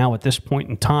specifically now at this point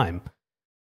in time,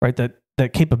 right? That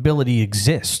capability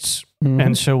exists.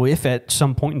 And so if at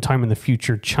some point in time in the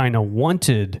future, China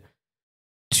wanted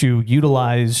to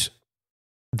utilize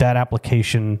that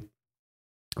application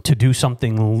to do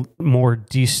something more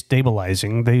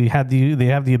destabilizing, they have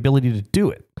the ability to do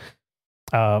it.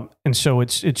 And so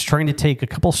it's trying to take a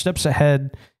couple steps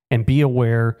ahead and be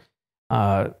aware,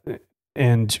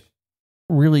 and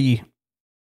really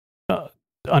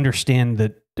understand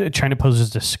that China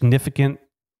poses a significant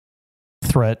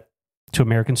threat to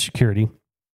American security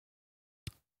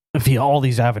via all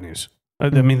these avenues. I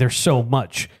mean, there's so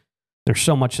much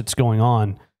that's going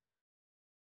on.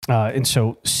 And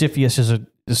so CFIUS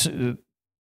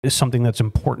is something that's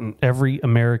important. Every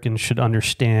American should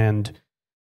understand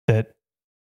that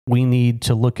we need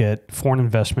to look at foreign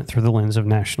investment through the lens of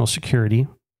national security.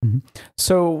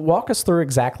 So walk us through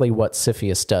exactly what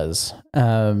CFIUS does.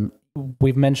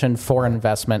 We've mentioned foreign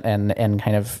investment and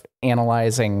kind of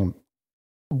analyzing,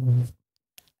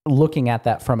 looking at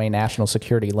that from a national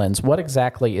security lens. What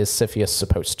exactly is CFIUS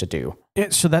supposed to do?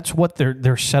 So that's what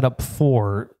they're set up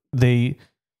for. They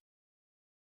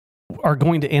are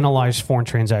going to analyze foreign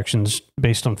transactions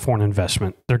based on foreign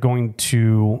investment. They're going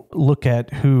to look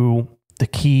at who the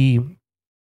key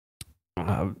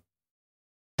the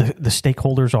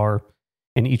stakeholders are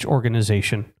in each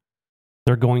organization.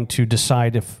 They're going to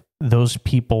decide if those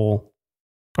people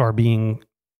are being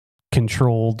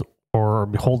controlled or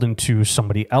beholden to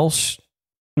somebody else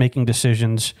making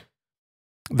decisions.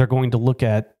 They're going to look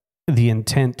at the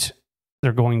intent.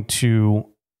 They're going to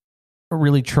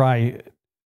really try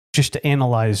just to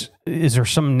analyze, is there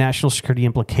some national security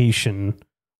implication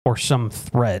or some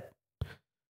threat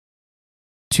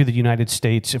to the United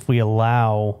States if we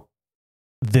allow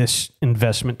this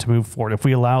investment to move forward? If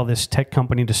we allow this tech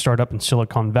company to start up in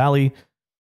Silicon Valley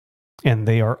and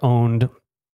they are owned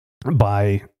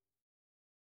by,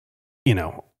 hey,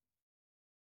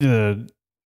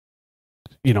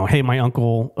 my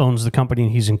uncle owns the company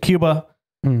and he's in Cuba,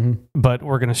 but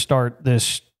we're going to start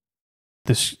this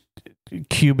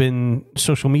Cuban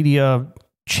social media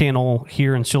channel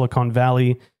here in Silicon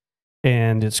Valley,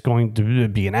 and it's going to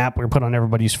be an app we're put on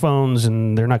everybody's phones,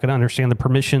 and they're not going to understand the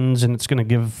permissions, and it's going to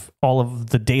give all of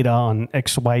the data on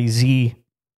XYZ,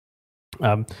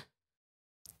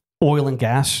 oil and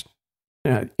gas,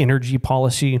 energy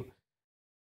policy.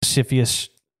 CFIUS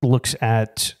looks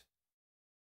at,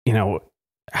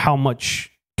 how much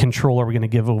control are we going to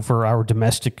give over our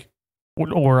domestic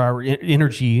or our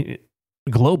energy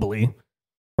globally,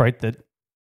 right? That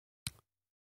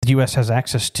the U.S. has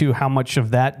access to. How much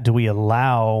of that do we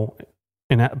allow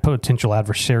a potential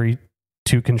adversary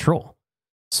to control?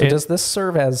 So does this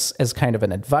serve as kind of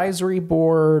an advisory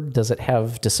board? Does it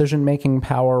have decision-making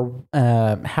power?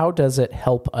 How does it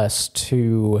help us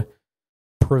to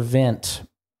prevent,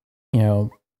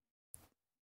 so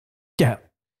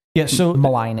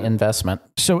malign investment?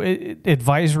 So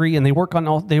advisory, and they work on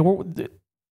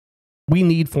we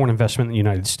need foreign investment in the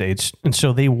United States, and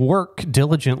so they work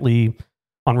diligently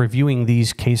on reviewing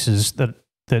these cases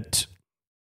that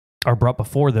are brought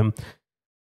before them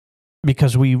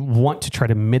because we want to try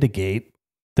to mitigate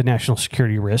the national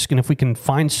security risk. And if we can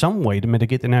find some way to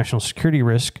mitigate the national security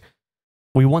risk,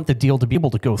 we want the deal to be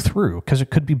able to go through because it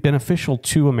could be beneficial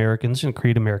to Americans and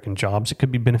create American jobs. It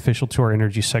could be beneficial to our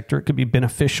energy sector. It could be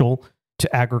beneficial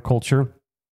to agriculture.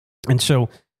 And so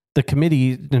the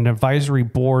committee, an advisory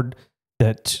board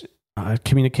that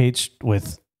communicates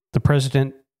with the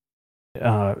president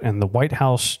and the White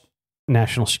House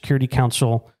National Security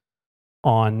Council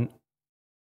on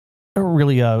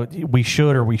really we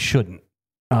should or we shouldn't.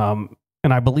 And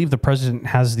I believe the president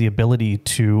has the ability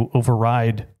to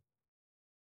override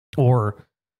or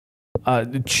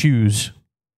choose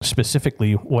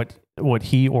specifically what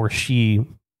he or she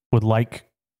would like,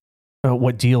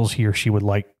 what deals he or she would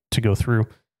like to go through.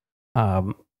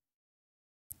 But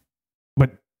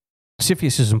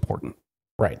CFIUS is important.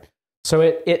 Right. So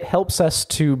it helps us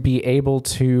to be able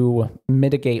to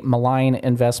mitigate malign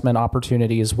investment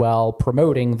opportunities while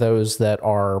promoting those that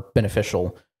are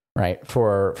beneficial, right,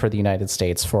 for the United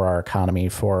States, for our economy,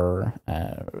 for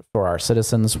our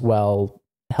citizens, while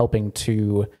helping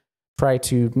to try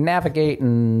to navigate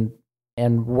and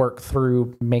work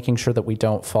through making sure that we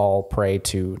don't fall prey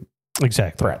to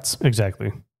threats.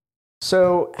 Exactly.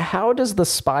 So how does the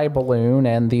spy balloon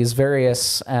and these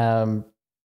various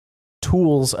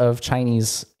tools of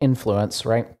Chinese influence,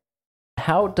 right?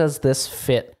 How does this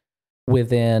fit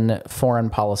within foreign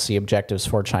policy objectives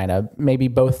for China? Maybe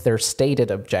both their stated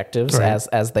objectives, right,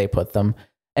 as they put them,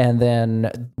 and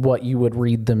then what you would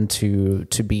read them to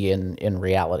be in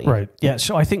reality. Right. Yeah.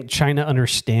 So I think China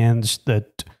understands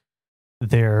that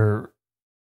their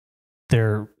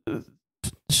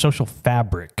social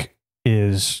fabric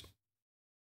is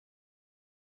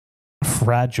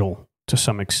fragile to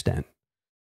some extent.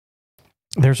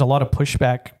 There's a lot of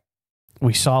pushback.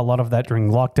 We saw a lot of that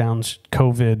during lockdowns,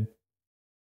 COVID.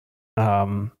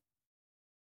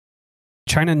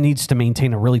 China needs to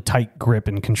maintain a really tight grip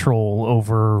and control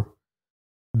over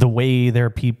the way their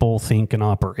people think and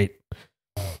operate.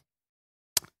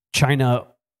 China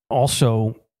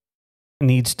also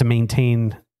needs to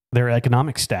maintain their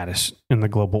economic status in the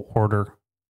global order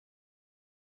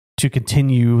to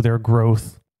continue their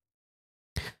growth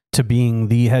to being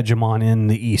the hegemon in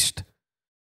the East.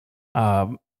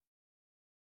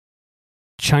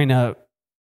 China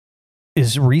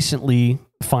is recently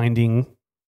finding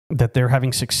that they're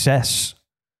having success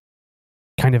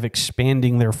kind of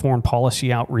expanding their foreign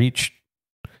policy outreach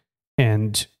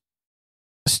and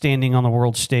standing on the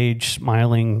world stage,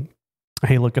 smiling,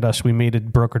 hey, look at us, we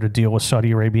brokered a deal with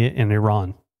Saudi Arabia and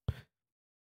Iran.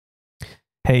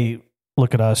 Hey,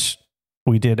 look at us,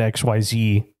 we did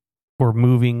XYZ. We're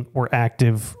moving, we're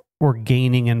active, we're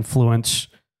gaining influence,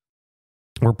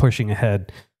 we're pushing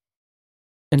ahead.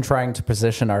 And trying to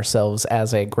position ourselves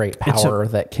as a great power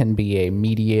that can be a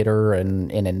mediator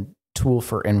and a tool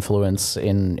for influence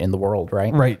in the world,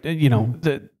 right? Right. You know,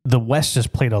 the West has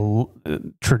played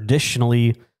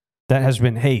traditionally, that has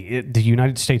been, hey, the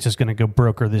United States is going to go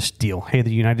broker this deal. Hey,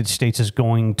 the United States is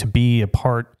going to be a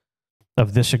part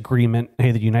of this agreement.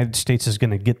 Hey, the United States is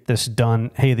going to get this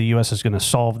done. Hey, the U.S. is going to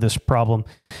solve this problem.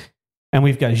 And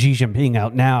we've got Xi Jinping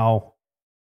out now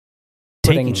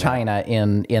putting China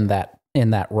in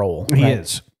that role. He right?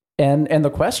 is. And the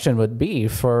question would be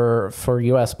for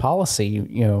U.S. policy,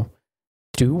 you know,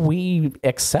 do we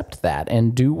accept that?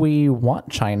 And do we want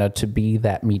China to be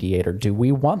that mediator? Do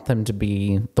we want them to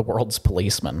be the world's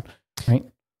policeman? Right?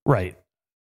 Right.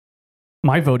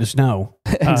 My vote is no.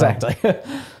 Exactly.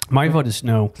 My vote is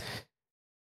no.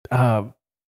 And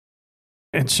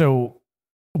so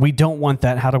we don't want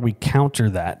that. How do we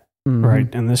counter that? Mm-hmm.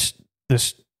 Right. And this,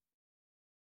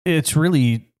 it's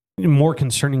really more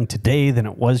concerning today than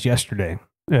it was yesterday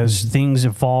as things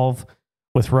evolve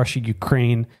with Russia,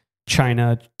 Ukraine,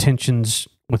 China, tensions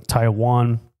with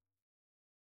Taiwan.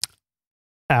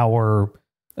 And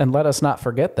let us not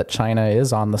forget that China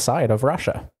is on the side of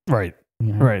Russia. Right.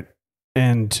 You know? Right.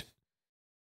 And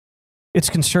it's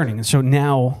concerning. And so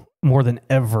now more than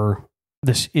ever,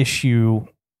 this issue,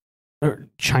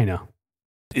 China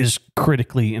is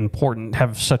critically important,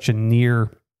 have such a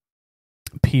near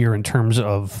peer in terms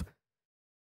of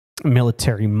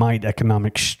military might,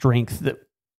 economic strength that,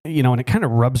 you know, and it kind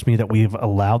of rubs me that we've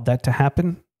allowed that to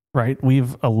happen, right?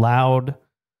 We've allowed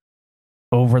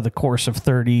over the course of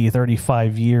 30,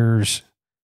 35 years,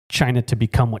 China to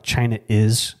become what China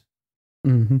is.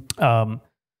 Mm-hmm.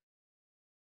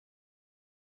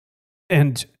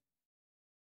 And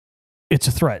it's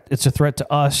a threat. It's a threat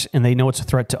to us, and they know it's a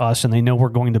threat to us, and they know we're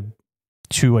going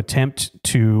to attempt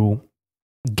to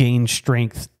gain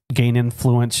strength, gain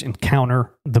influence, and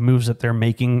counter the moves that they're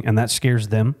making, and that scares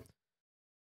them.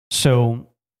 So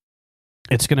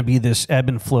it's going to be this ebb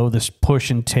and flow, this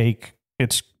push and take.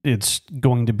 It's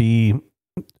going to be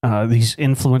these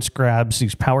influence grabs,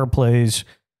 these power plays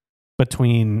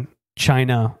between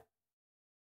China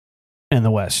and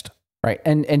the West. Right.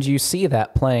 And you see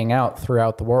that playing out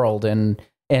throughout the world and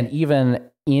even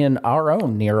in our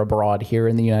own near abroad here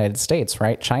in the United States,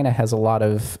 right? China has a lot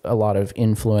of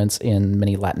influence in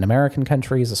many Latin American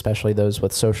countries, especially those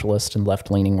with socialist and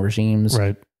left-leaning regimes.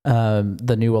 Right.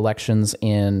 The new elections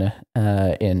in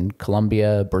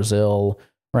Colombia, Brazil,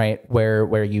 right,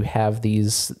 where you have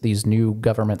these new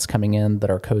governments coming in that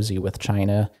are cozy with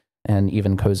China and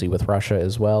even cozy with Russia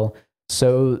as well.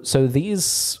 So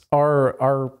these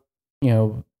are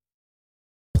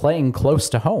playing close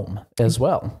to home as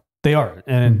well. They are,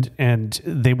 and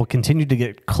they will continue to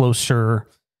get closer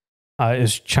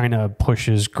as China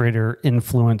pushes greater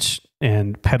influence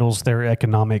and peddles their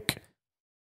economic,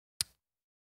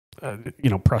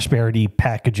 prosperity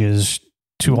packages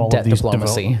to all of these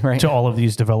diplomacy, right? To all of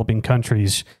these developing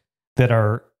countries that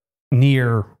are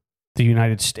near the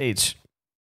United States,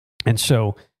 and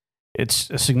so it's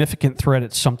a significant threat.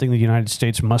 It's something the United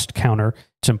States must counter.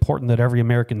 It's important that every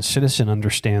American citizen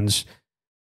understands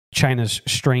China's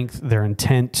strength, their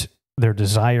intent, their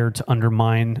desire to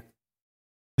undermine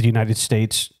the United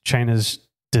States, China's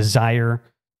desire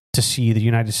to see the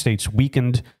United States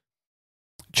weakened.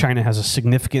 China has a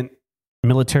significant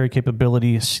military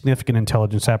capability, a significant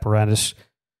intelligence apparatus,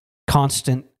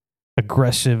 constant,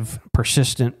 aggressive,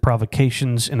 persistent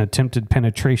provocations and attempted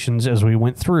penetrations as we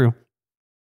went through.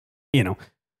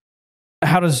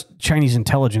 How does Chinese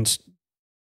intelligence,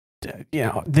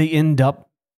 they end up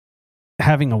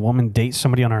having a woman date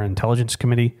somebody on our intelligence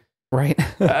committee? Right.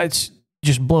 It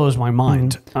just blows my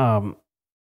mind. Mm-hmm.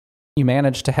 You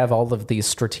manage to have all of these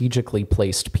strategically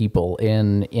placed people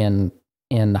in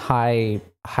high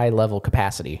level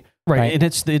capacity. Right. And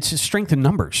it's strength in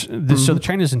numbers. So the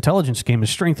Chinese intelligence game is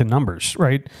strength in numbers,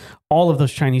 right? All of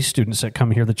those Chinese students that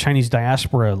come here, the Chinese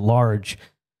diaspora at large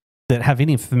that have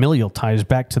any familial ties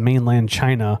back to mainland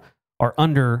China are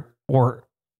under or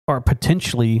are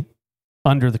potentially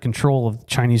under the control of the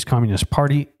Chinese Communist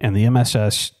Party and the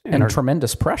MSS. And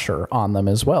tremendous pressure on them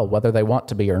as well, whether they want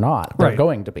to be or not. They're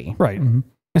going to be. Right. Mm-hmm.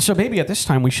 And so maybe at this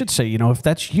time we should say, if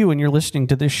that's you and you're listening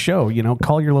to this show,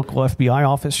 call your local FBI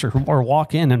office or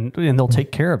walk in and they'll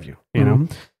take care of you, know?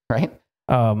 Right.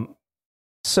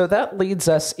 So that leads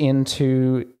us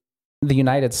into the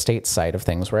United States side of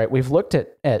things, right? We've looked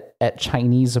at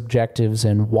Chinese objectives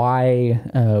and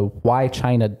why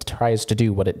China tries to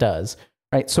do what it does,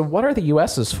 right? So what are the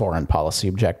U.S.'s foreign policy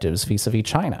objectives vis-a-vis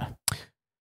China?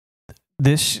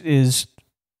 This is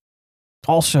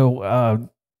also,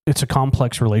 it's a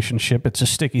complex relationship. It's a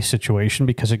sticky situation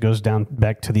because it goes down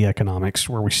back to the economics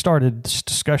where we started this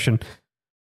discussion.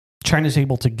 China's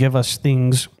able to give us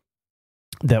things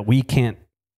that we can't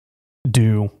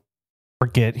do or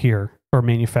get here or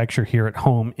manufacture here at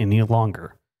home any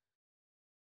longer.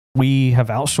 We have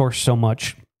outsourced so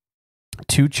much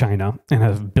to China and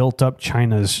have built up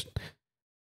China's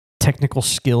technical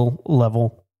skill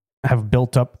level, have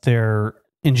built up their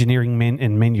engineering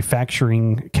and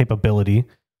manufacturing capability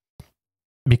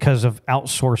because of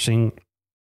outsourcing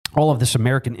all of this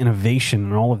American innovation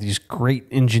and all of these great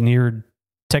engineered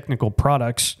technical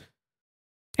products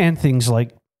and things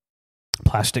like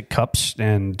plastic cups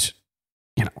and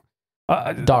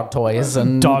dog toys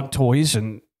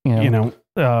and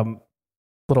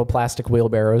little plastic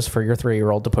wheelbarrows for your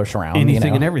 3-year-old to push around.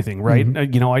 Anything and everything, right?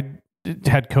 I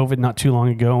had COVID not too long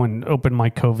ago and opened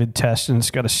my COVID test, and it's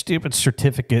got a stupid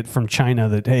certificate from China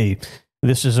that, hey,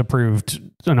 this is approved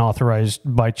and authorized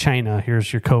by China.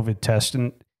 Here's your COVID test.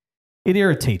 And it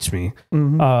irritates me.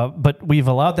 But we've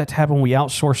allowed that to happen. We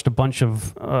outsourced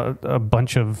a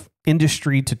bunch of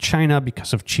industry to China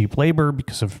because of cheap labor,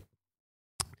 because of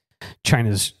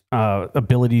China's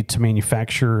ability to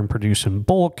manufacture and produce in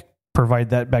bulk, provide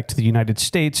that back to the United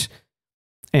States,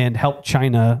 and help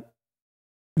China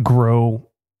grow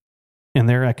in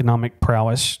their economic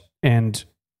prowess, and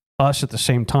us at the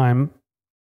same time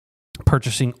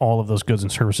purchasing all of those goods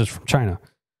and services from China.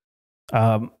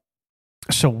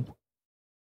 So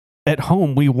at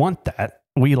home, we want that.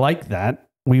 We like that.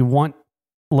 We want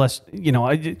less,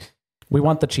 we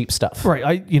want the cheap stuff. Right.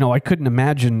 I couldn't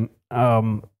imagine,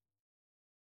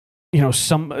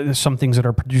 some things that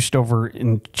are produced over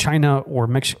in China or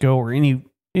Mexico or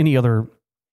any other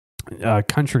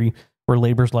country where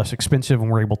labor is less expensive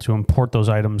and we're able to import those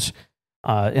items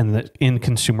and the end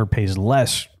consumer pays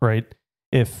less, right?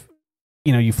 If,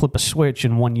 you flip a switch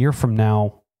and 1 year from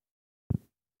now,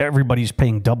 everybody's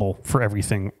paying double for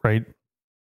everything, right?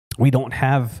 We don't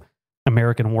have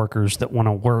American workers that want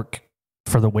to work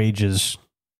for the wages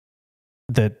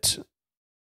that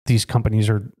these companies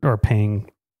are paying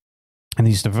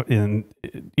and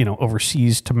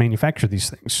overseas to manufacture these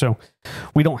things. So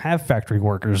we don't have factory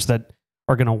workers that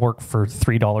are going to work for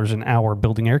 $3 an hour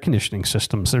building air conditioning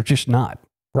systems. They're just not.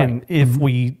 Right. And if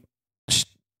we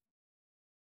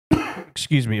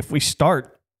if we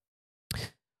start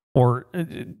or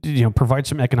provide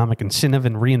some economic incentive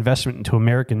and reinvestment into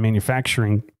American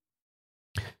manufacturing,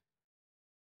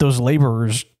 those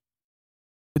laborers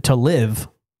to live,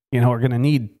 are going to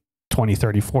need $20,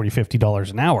 $30, $40,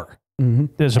 $50 an hour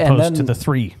as opposed to the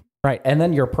 $3. Right. And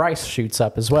then your price shoots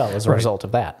up as well as a result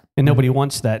of that. And nobody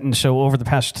wants that. And so over the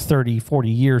past 30, 40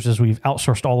 years, as we've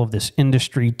outsourced all of this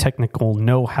industry, technical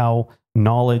know-how,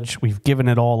 knowledge, we've given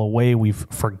it all away. We've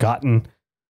forgotten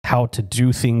how to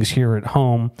do things here at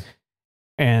home.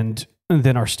 And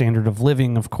then our standard of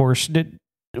living, of course,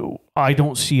 I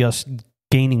don't see us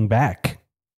gaining back.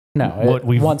 No,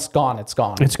 once gone, it's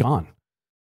gone. It's gone.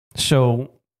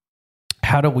 So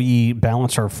how do we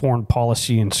balance our foreign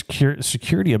policy and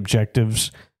security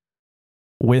objectives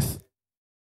with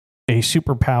a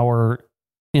superpower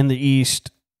in the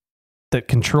East that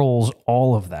controls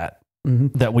all of that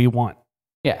that we want?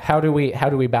 Yeah, how do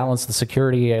we balance the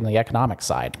security and the economic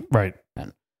side? Right.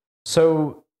 And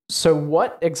so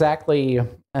what exactly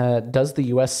does the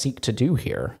U.S. seek to do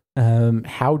here?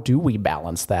 How do we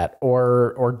balance that,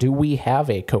 or do we have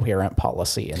a coherent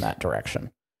policy in that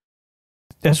direction?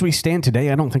 As we stand today,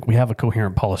 I don't think we have a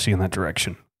coherent policy in that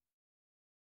direction.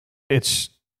 It's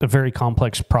a very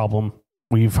complex problem.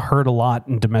 We've heard a lot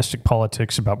in domestic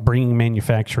politics about bringing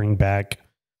manufacturing back.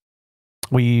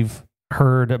 We've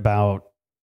heard about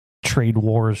trade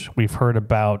wars. We've heard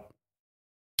about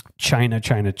China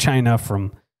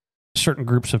from certain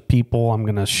groups of people. I'm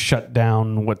going to shut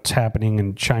down what's happening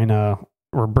in China.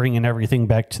 We're bringing everything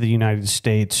back to the United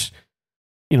States.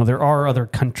 There are other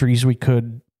countries we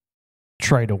could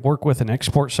try to work with and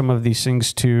export some of these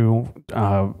things to.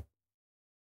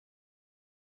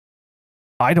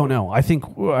 I don't know. I think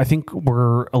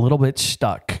we're a little bit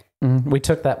stuck. We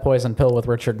took that poison pill with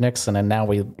Richard Nixon, and now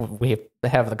we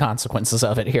have the consequences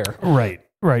of it here.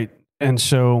 Right. And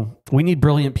so we need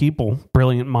brilliant people,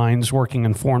 brilliant minds working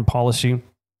in foreign policy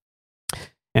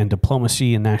and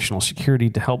diplomacy and national security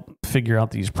to help figure out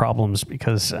these problems,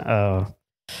 because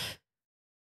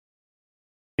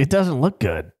it doesn't look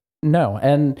good. No,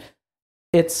 and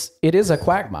it is a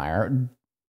quagmire.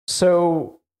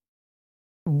 So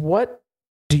what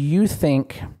do you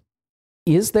think?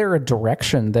 Is there a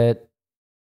direction that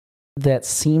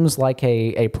seems like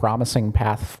a promising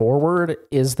path forward?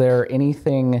 Is there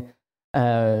anything,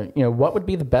 what would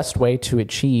be the best way to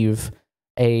achieve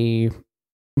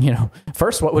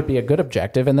first, what would be a good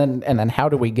objective, and then how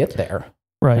do we get there?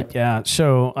 Right. Yeah.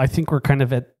 So I think we're kind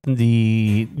of at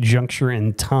the juncture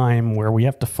in time where we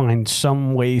have to find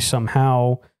some way,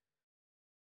 somehow,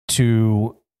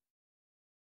 to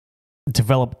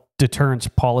develop deterrence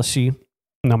policy,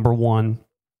 number one.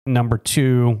 Number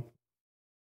two,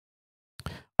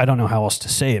 I don't know how else to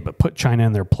say it, but put China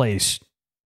in their place.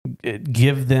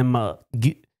 Give them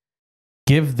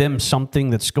something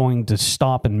that's going to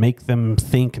stop and make them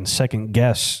think and second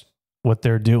guess what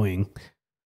they're doing.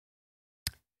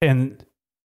 And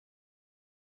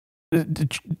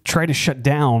try to shut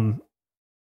down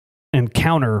and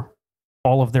counter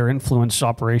all of their influence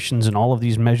operations and all of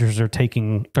these measures they're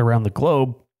taking around the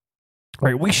globe.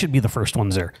 Right? We should be the first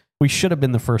ones there. We should have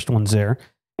been the first ones there.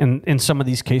 And in some of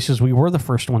these cases, we were the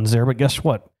first ones there. But guess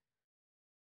what?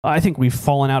 I think we've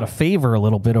fallen out of favor a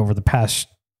little bit over the past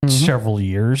several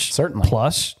years. Certainly.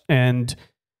 Plus. And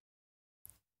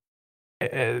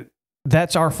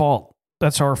that's our fault.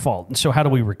 That's our fault. And so how do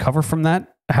we recover from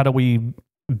that? How do we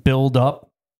build up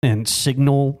and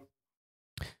signal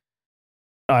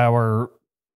our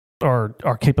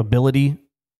capability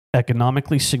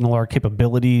economically, signal our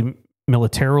capability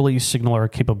militarily, signal our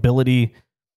capability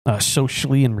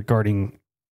socially, and regarding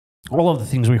all of the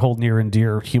things we hold near and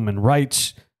dear: human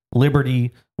rights,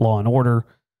 liberty, law and order.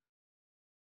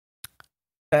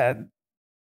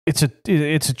 It's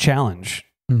a challenge.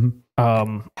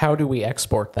 How do we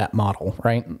export that model,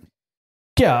 right?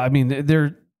 Yeah, I mean,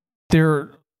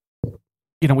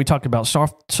 we talked about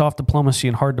soft diplomacy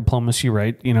and hard diplomacy,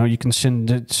 right? You can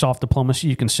send soft diplomacy,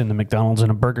 you can send a McDonald's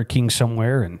and a Burger King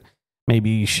somewhere and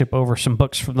maybe ship over some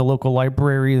books from the local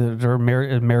library that are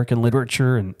American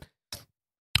literature and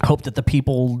hope that the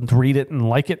people read it and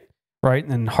like it, right?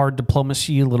 And hard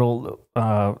diplomacy, a little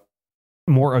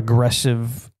more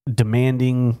aggressive,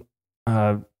 demanding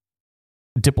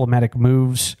diplomatic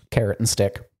moves. Carrot and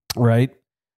stick. Right.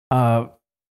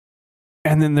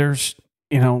 And then there's,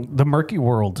 the murky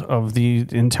world of the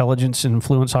intelligence and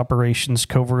influence operations,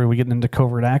 covert. We get into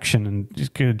covert action and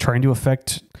just trying to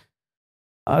affect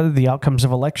the outcomes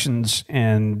of elections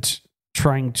and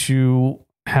trying to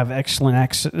have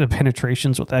excellent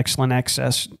penetrations with excellent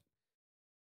access.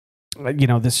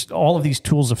 All of these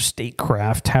tools of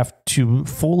statecraft have to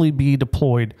fully be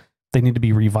deployed. They need to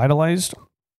be revitalized.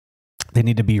 They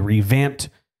need to be revamped,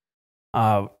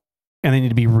 and they need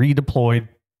to be redeployed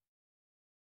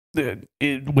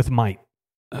with might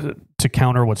to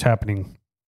counter what's happening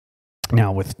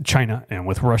now with China and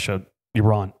with Russia,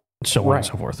 Iran, so on and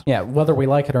so forth. Yeah, whether we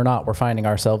like it or not, we're finding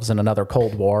ourselves in another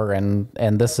Cold War, and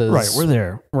this is right. We're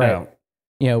there, right?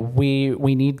 Yeah.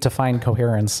 We need to find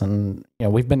coherence, and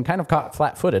we've been kind of caught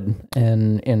flat-footed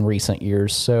in recent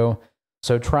years. So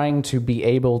trying to be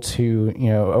able to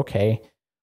okay,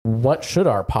 what should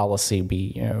our policy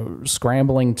be?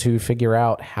 Scrambling to figure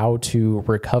out how to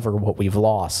recover what we've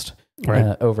lost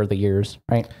over the years,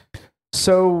 right?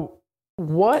 So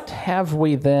what have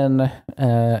we then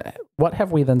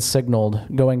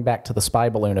signaled going back to the spy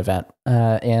balloon event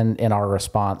in our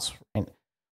response? Right?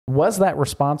 Was that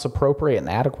response appropriate and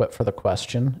adequate for the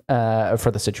question, for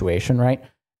the situation, right?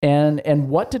 And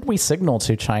what did we signal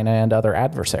to China and other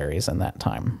adversaries in that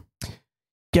time?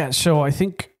 Yeah, so I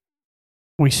think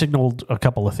we signaled a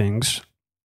couple of things.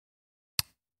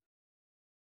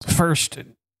 First,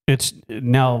 it's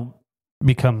now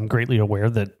become greatly aware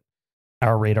that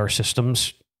our radar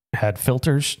systems had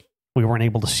filters. We weren't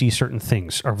able to see certain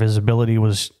things. Our visibility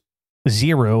was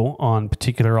zero on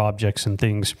particular objects and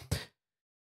things.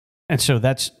 And so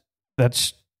that's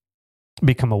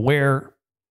become aware,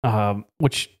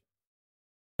 which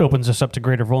opens us up to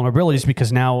greater vulnerabilities,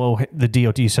 because now the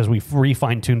DoD says we've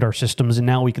refine-tuned our systems and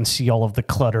now we can see all of the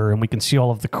clutter and we can see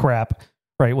all of the crap,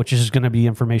 right? Which is going to be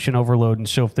information overload. And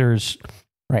so if there's...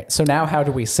 Right. So now how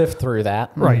do we sift through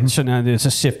that? Right. And so now it's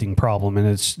a sifting problem, and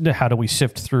it's how do we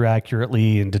sift through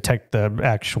accurately and detect the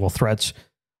actual threats?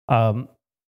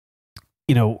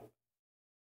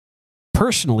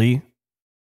 Personally,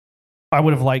 I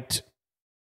would have liked...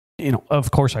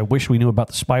 of course, I wish we knew about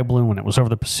the spy balloon when it was over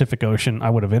the Pacific Ocean. I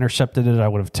would have intercepted it. I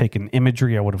would have taken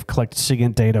imagery. I would have collected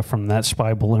SIGINT data from that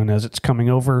spy balloon as it's coming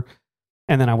over.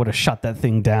 And then I would have shot that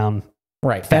thing down.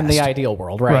 Right. Then the ideal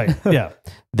world, right? Right. Yeah.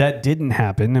 That didn't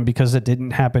happen. And because that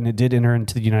didn't happen, it did enter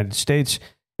into the United States.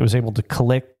 It was able to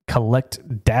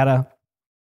collect data.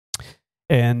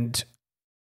 And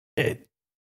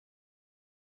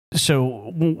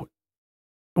so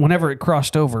whenever it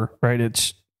crossed over,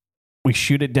 right, we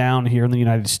shoot it down here in the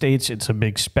United States. It's a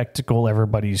big spectacle.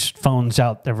 Everybody's phones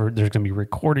out. There's going to be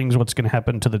recordings. What's going to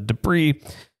happen to the debris?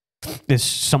 Is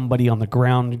somebody on the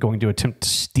ground going to attempt to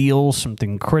steal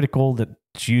something critical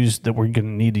that's used, that we're going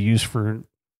to need to use for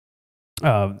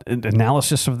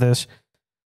analysis of this?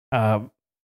 And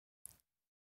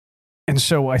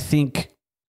so I think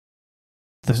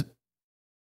the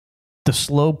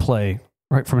slow play,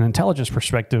 right, from an intelligence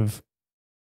perspective,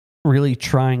 really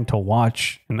trying to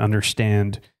watch and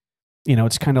understand,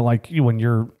 it's kind of like when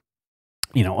you're,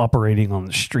 operating on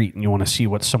the street and you want to see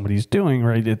what somebody's doing,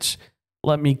 right? It's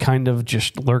let me kind of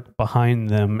just lurk behind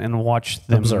them and watch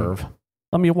them. Observe.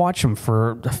 Let me watch them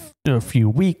for a few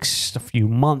weeks, a few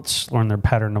months, learn their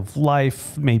pattern of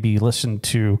life, maybe listen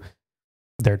to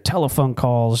their telephone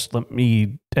calls. Let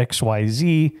me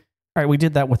XYZ. All right, we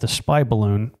did that with the spy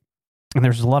balloon, and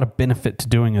there's a lot of benefit to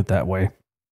doing it that way.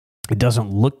 It doesn't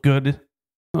look good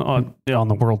on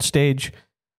the world stage.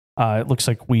 It looks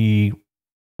like we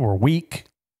were weak.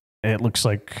 It looks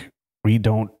like we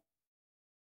don't,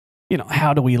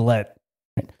 how do we let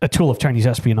a tool of Chinese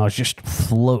espionage just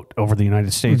float over the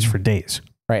United States for days?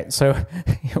 Right. So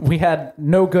we had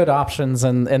no good options,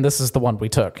 and this is the one we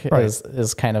took, right.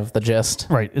 is kind of the gist.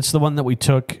 Right. It's the one that we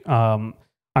took. I'm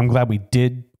glad we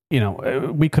did.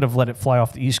 We could have let it fly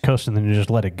off the East Coast and then just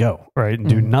let it go, right, and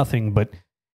do nothing. But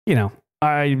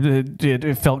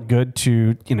it felt good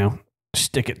to,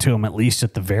 stick it to them at least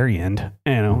at the very end.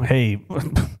 Hey,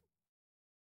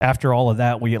 after all of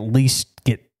that, we at least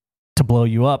get to blow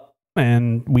you up,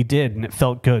 and we did, and it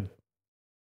felt good.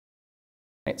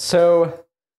 Right. So,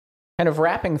 kind of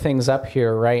wrapping things up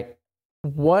here, right?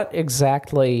 What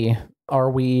exactly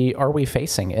are we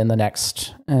facing in the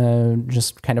next,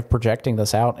 just kind of projecting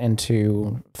this out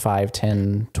into 5,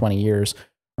 10, 20 years,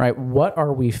 right? What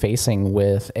are we facing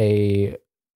with a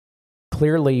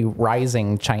clearly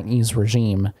rising Chinese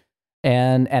regime,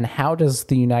 and how does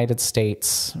the United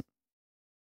States,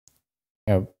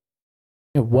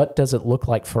 what does it look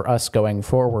like for us going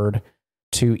forward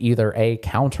to either A,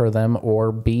 counter them,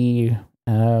 or B,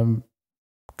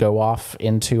 go off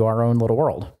into our own little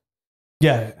world?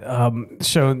 Yeah.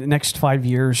 So in the next 5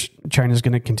 years, China's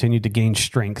going to continue to gain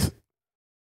strength.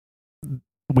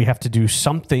 We have to do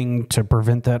something to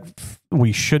prevent that.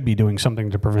 We should be doing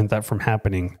something to prevent that from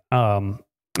happening.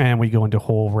 And we go into a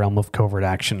whole realm of covert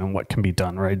action and what can be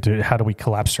done, right? How do we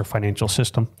collapse their financial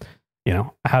system?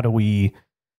 How do we...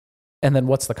 And then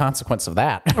what's the consequence of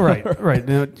that? Right.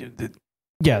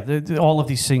 Yeah, all of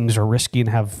these things are risky and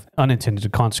have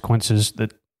unintended consequences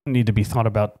that need to be thought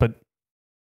about. But,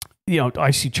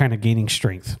 I see China gaining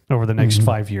strength over the next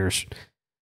 5 years.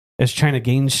 As China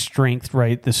gains strength,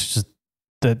 right, this is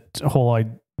that whole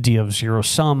idea of zero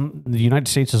sum. The United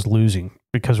States is losing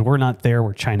because we're not there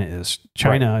where China is.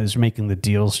 China is making the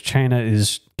deals. China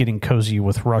is getting cozy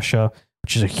with Russia,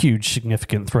 which is a huge,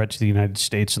 significant threat to the United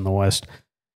States and the West.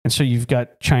 And so you've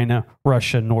got China,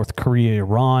 Russia, North Korea,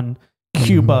 Iran,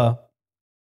 Cuba,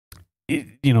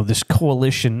 this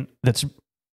coalition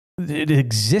it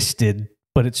existed,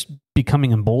 but it's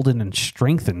becoming emboldened and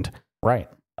strengthened. Right.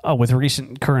 With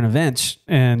recent current events.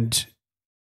 And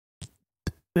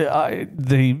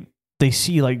they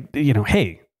see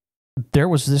hey, there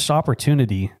was this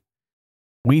opportunity.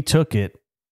 We took it.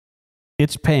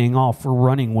 It's paying off. We're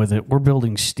running with it. We're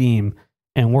building steam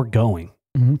and we're going.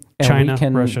 Mm-hmm. China,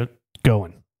 Russia,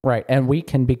 going. Right. And we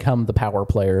can become the power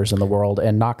players in the world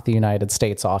and knock the United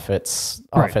States off its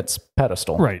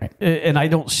pedestal. Right. And I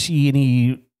don't see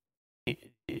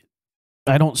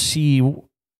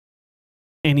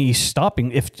any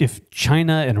stopping if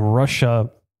China and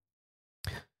Russia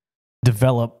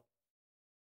develop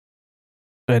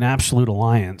an absolute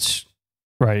alliance,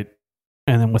 right?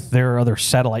 And then with their other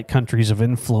satellite countries of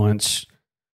influence,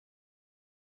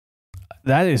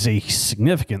 that is a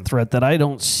significant threat that I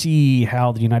don't see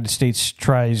how the United States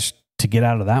tries to get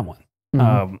out of that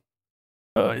one,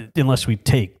 unless we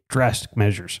take drastic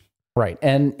measures. Right.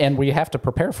 And we have to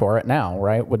prepare for it now,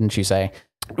 right? Wouldn't you say?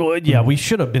 Well, yeah, we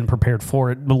should have been prepared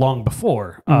for it long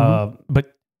before.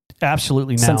 But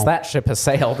absolutely now. Since that ship has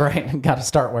sailed, right? Got to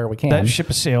start where we can. That ship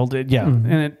has sailed, yeah.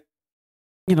 And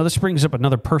this brings up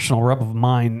another personal rub of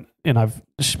mine, and I've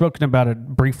spoken about it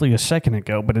briefly a second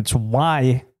ago, but it's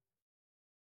why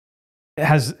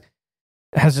has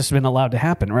this been allowed to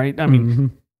happen, right? I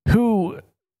mean, who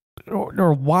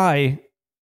or why,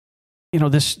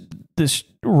 this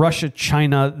Russia,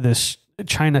 China, this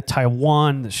China,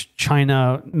 Taiwan, this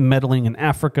China meddling in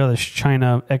Africa, this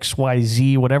China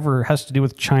XYZ, whatever has to do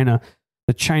with China,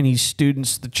 the Chinese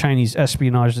students, the Chinese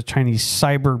espionage, the Chinese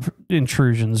cyber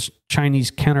intrusions, Chinese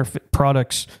counterfeit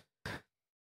products.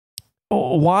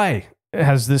 Why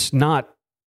has this not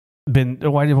been,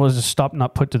 why was a stop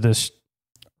not put to this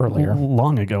earlier,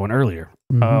 long ago and earlier?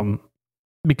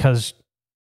 Because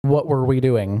what were we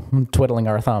doing? Twiddling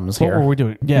our thumbs here. What were we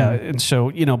doing? Yeah. And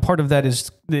so, part of that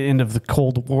is the end of the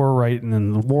Cold War, right? And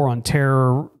then the war on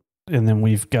terror. And then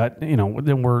we've got,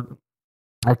 then we're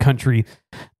our country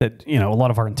that, a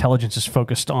lot of our intelligence is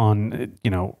focused on,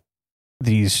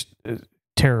 these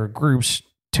terror groups,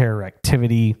 terror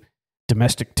activity,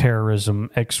 domestic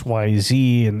terrorism,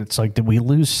 XYZ. And it's like, did we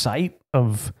lose sight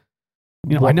of,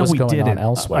 I know we didn't.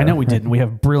 Elsewhere. I know we didn't. We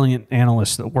have brilliant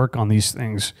analysts that work on these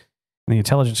things in the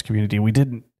intelligence community. We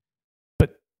didn't,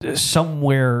 but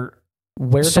somewhere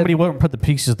somebody won't put the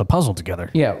pieces of the puzzle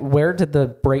together. Yeah. Where did the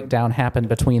breakdown happen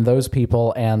between those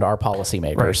people and our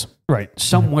policymakers? Right.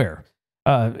 Somewhere.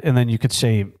 And then you could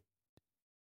say,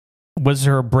 was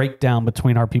there a breakdown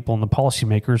between our people and the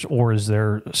policymakers, or is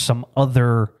there some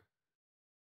other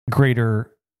greater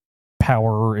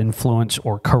power or influence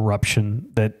or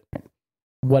corruption that...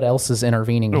 What else is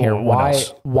intervening here?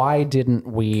 Why didn't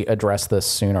we address this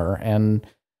sooner? And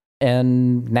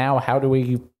now how do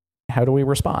we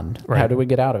respond? Right. How do we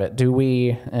get out of it? Do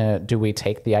we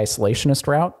take the isolationist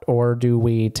route, or do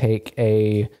we take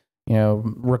a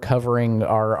recovering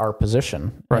our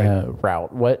position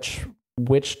route?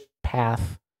 Which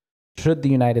path should the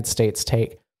United States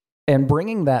take? And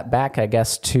bringing that back, I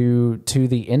guess, to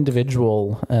the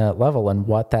individual level and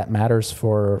what that matters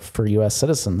for U.S.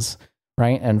 citizens.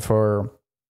 Right. And for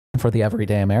the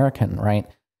everyday American, right.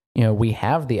 We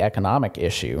have the economic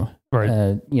issue.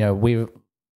 Right. We've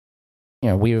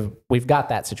got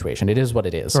that situation. It is what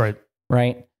it is. Right.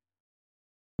 Right.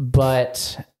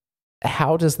 But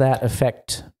how does that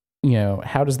affect,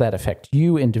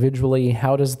 you individually?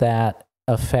 How does that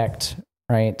affect,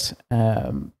 right,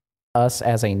 us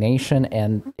as a nation?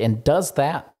 And does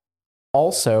that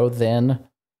also then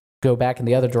go back in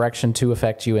the other direction to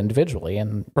affect you individually?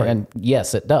 And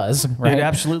yes, it does. Right? It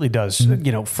absolutely does.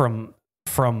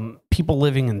 From people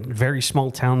living in very small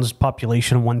towns,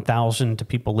 population of 1,000, to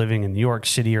people living in New York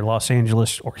City or Los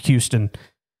Angeles or Houston,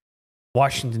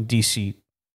 Washington, D.C.,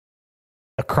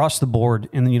 across the board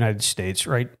in the United States,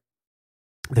 right?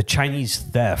 The Chinese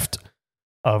theft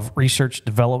of research,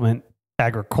 development,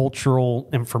 agricultural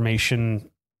information,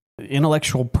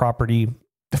 intellectual property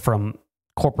from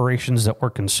corporations that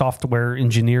work in software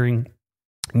engineering,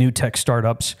 new tech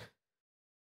startups,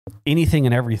 anything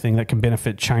and everything that can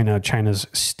benefit China, China's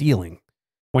stealing.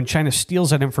 When China steals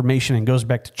that information and goes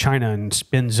back to China and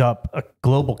spins up a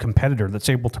global competitor that's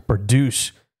able to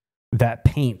produce that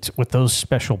paint with those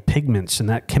special pigments and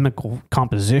that chemical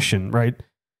composition, right,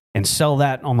 and sell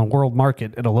that on the world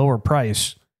market at a lower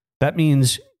price, that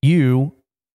means you,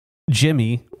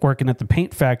 Jimmy, working at the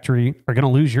paint factory, are going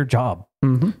to lose your job.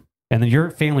 Mm-hmm. And then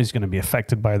your family's going to be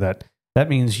affected by that. That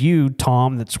means you,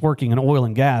 Tom, that's working in oil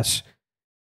and gas,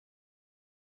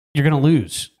 you're going to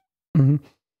lose. Mm-hmm.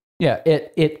 Yeah,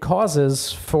 it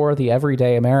causes for the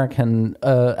everyday American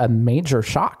a major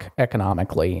shock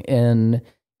economically in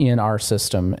our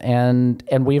system, and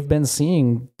we've been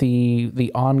seeing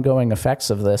the ongoing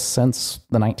effects of this since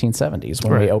the 1970s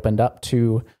when we opened up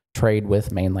to trade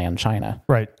with mainland China.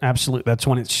 Right, absolutely. That's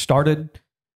when it started.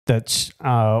 That's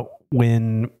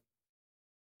when,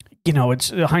 it's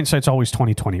hindsight's always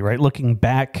 2020, right? Looking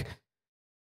back,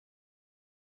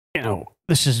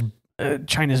 this is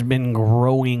China's been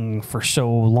growing for so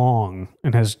long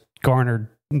and has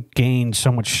gained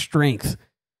so much strength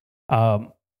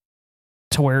to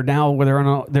where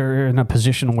now they're in a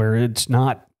position where it's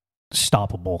not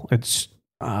stoppable. It's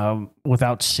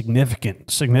without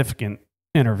significant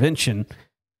intervention.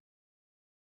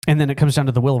 And then it comes down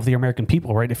to the will of the American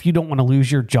people, right? If you don't want to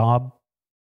lose your job,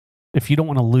 if you don't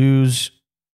want to lose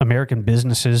American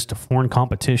businesses to foreign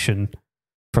competition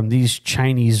from these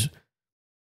Chinese,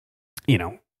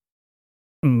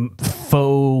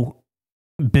 faux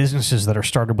businesses that are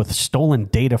started with stolen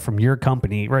data from your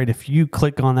company, right? If you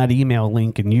click on that email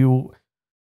link and you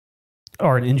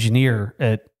are an engineer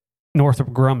at Northrop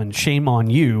Grumman, shame on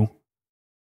you,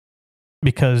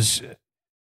 because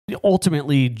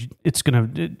ultimately it's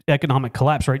going to economic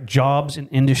collapse, right? Jobs and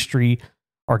industry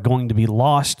are going to be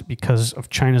lost because of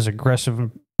China's aggressive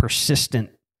and persistent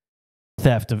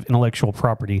theft of intellectual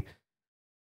property.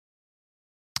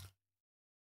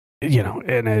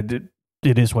 And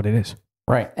it is what it is.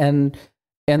 Right. And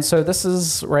so this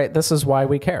is why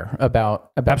we care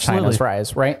about China's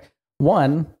rise, right?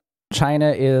 One,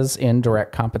 China is in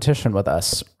direct competition with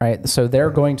us, right? So they're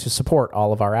going to support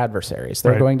all of our adversaries.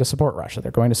 They're going to support Russia.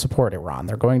 They're going to support Iran.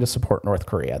 They're going to support North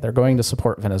Korea. They're going to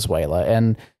support Venezuela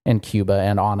and Cuba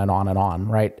and on and on and on,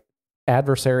 right?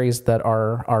 Adversaries that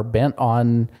are bent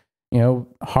on,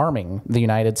 harming the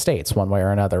United States one way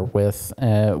or another with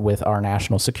our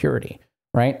national security,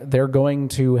 right? They're going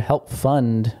to help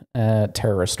fund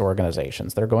terrorist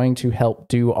organizations. They're going to help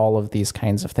do all of these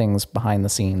kinds of things behind the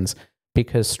scenes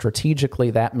because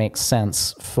strategically that makes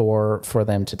sense for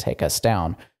them to take us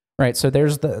down, right? So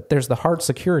there's the hard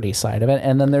security side of it,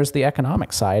 and then there's the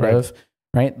economic side of,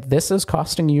 right, this is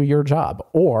costing you your job,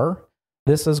 or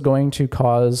this is going to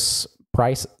cause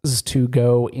prices to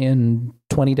go in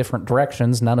 20 different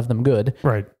directions, none of them good,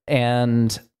 right?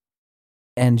 And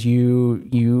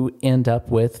you end up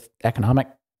with economic,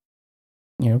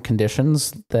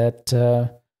 conditions that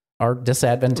are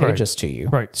disadvantageous to you.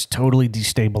 Right. It's totally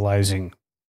destabilizing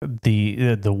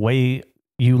the way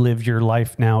you live your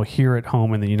life now here at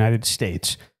home in the United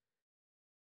States.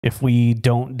 If we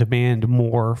don't demand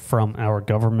more from our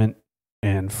government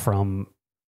and from,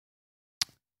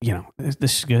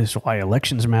 this is why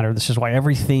elections matter. This is why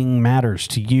everything matters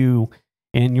to you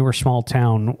in your small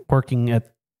town working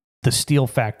at the steel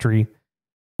factory.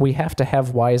 We have to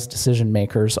have wise decision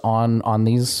makers on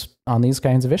these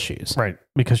kinds of issues. Right.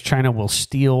 Because China will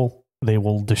steal, they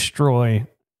will destroy,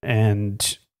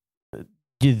 and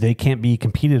they can't be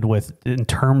competed with in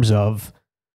terms of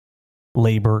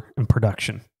labor and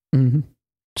production. Mm-hmm.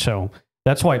 So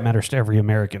that's why it matters to every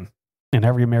American. And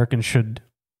every American should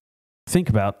think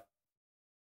about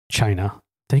China,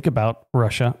 think about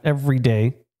Russia every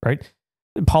day, right?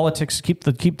 Politics, keep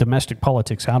domestic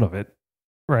politics out of it,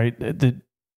 right? That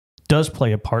does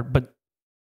play a part, but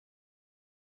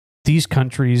these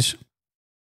countries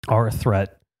are a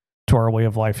threat to our way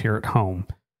of life here at home.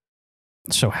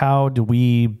 So how do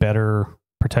we better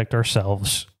protect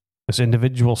ourselves as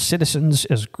individual citizens,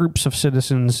 as groups of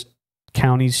citizens,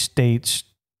 counties, states,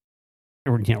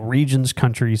 or regions,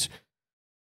 countries,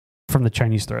 from the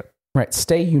Chinese threat? Right.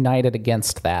 Stay united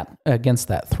against that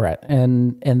threat.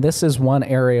 And this is one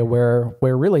area where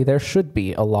really there should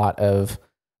be a lot of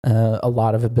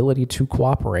ability to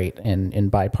cooperate in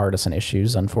bipartisan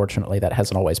issues. Unfortunately, that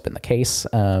hasn't always been the case.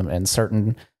 And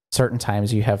certain certain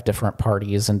times you have different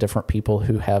parties and different people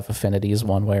who have affinities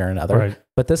one way or another. Right.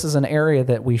 But this is an area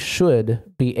that we should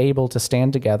be able to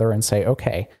stand together and say,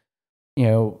 okay,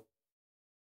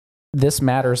 this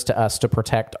matters to us to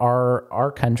protect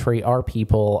our country, our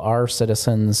people, our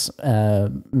citizens,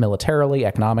 militarily,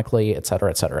 economically, et cetera,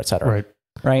 et cetera, et cetera. Right.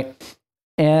 Right.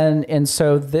 And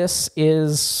so this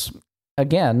is,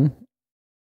 again,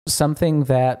 something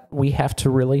that we have to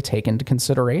really take into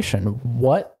consideration.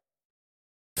 What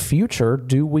future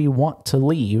do we want to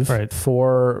leave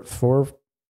for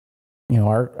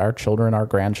our children, our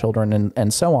grandchildren,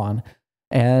 and so on?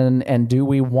 And do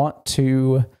we want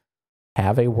to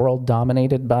have a world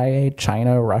dominated by a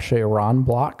China, Russia, Iran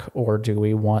bloc, or do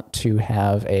we want to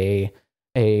have a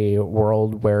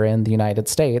world wherein the United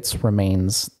States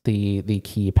remains the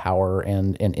key power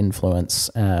and influence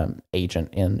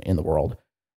agent in the world?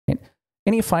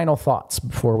 Any final thoughts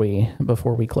before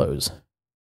we close?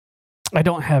 I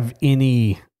don't have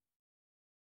any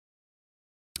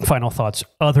final thoughts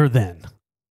other than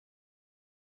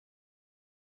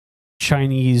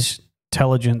Chinese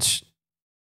intelligence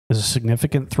is a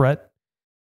significant threat.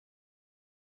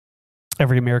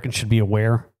 Every American should be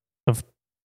aware of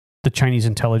the Chinese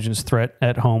intelligence threat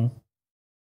at home.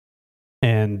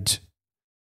 And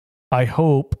I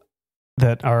hope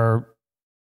that our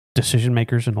decision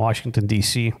makers in Washington,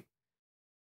 D.C.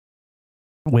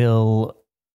 will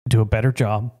do a better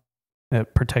job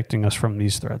at protecting us from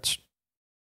these threats.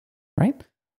 Right.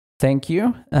 Thank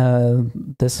you.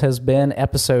 This has been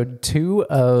episode 2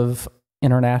 of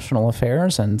International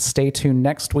Affairs, and stay tuned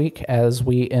next week as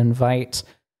we invite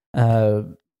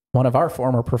one of our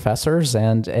former professors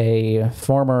and a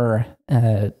former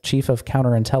chief of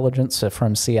counterintelligence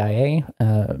from CIA,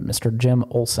 Mr. Jim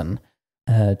Olson,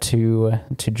 to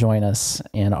join us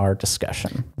in our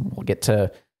discussion. We'll get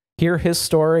to hear his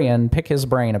story and pick his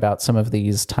brain about some of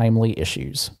these timely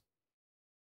issues.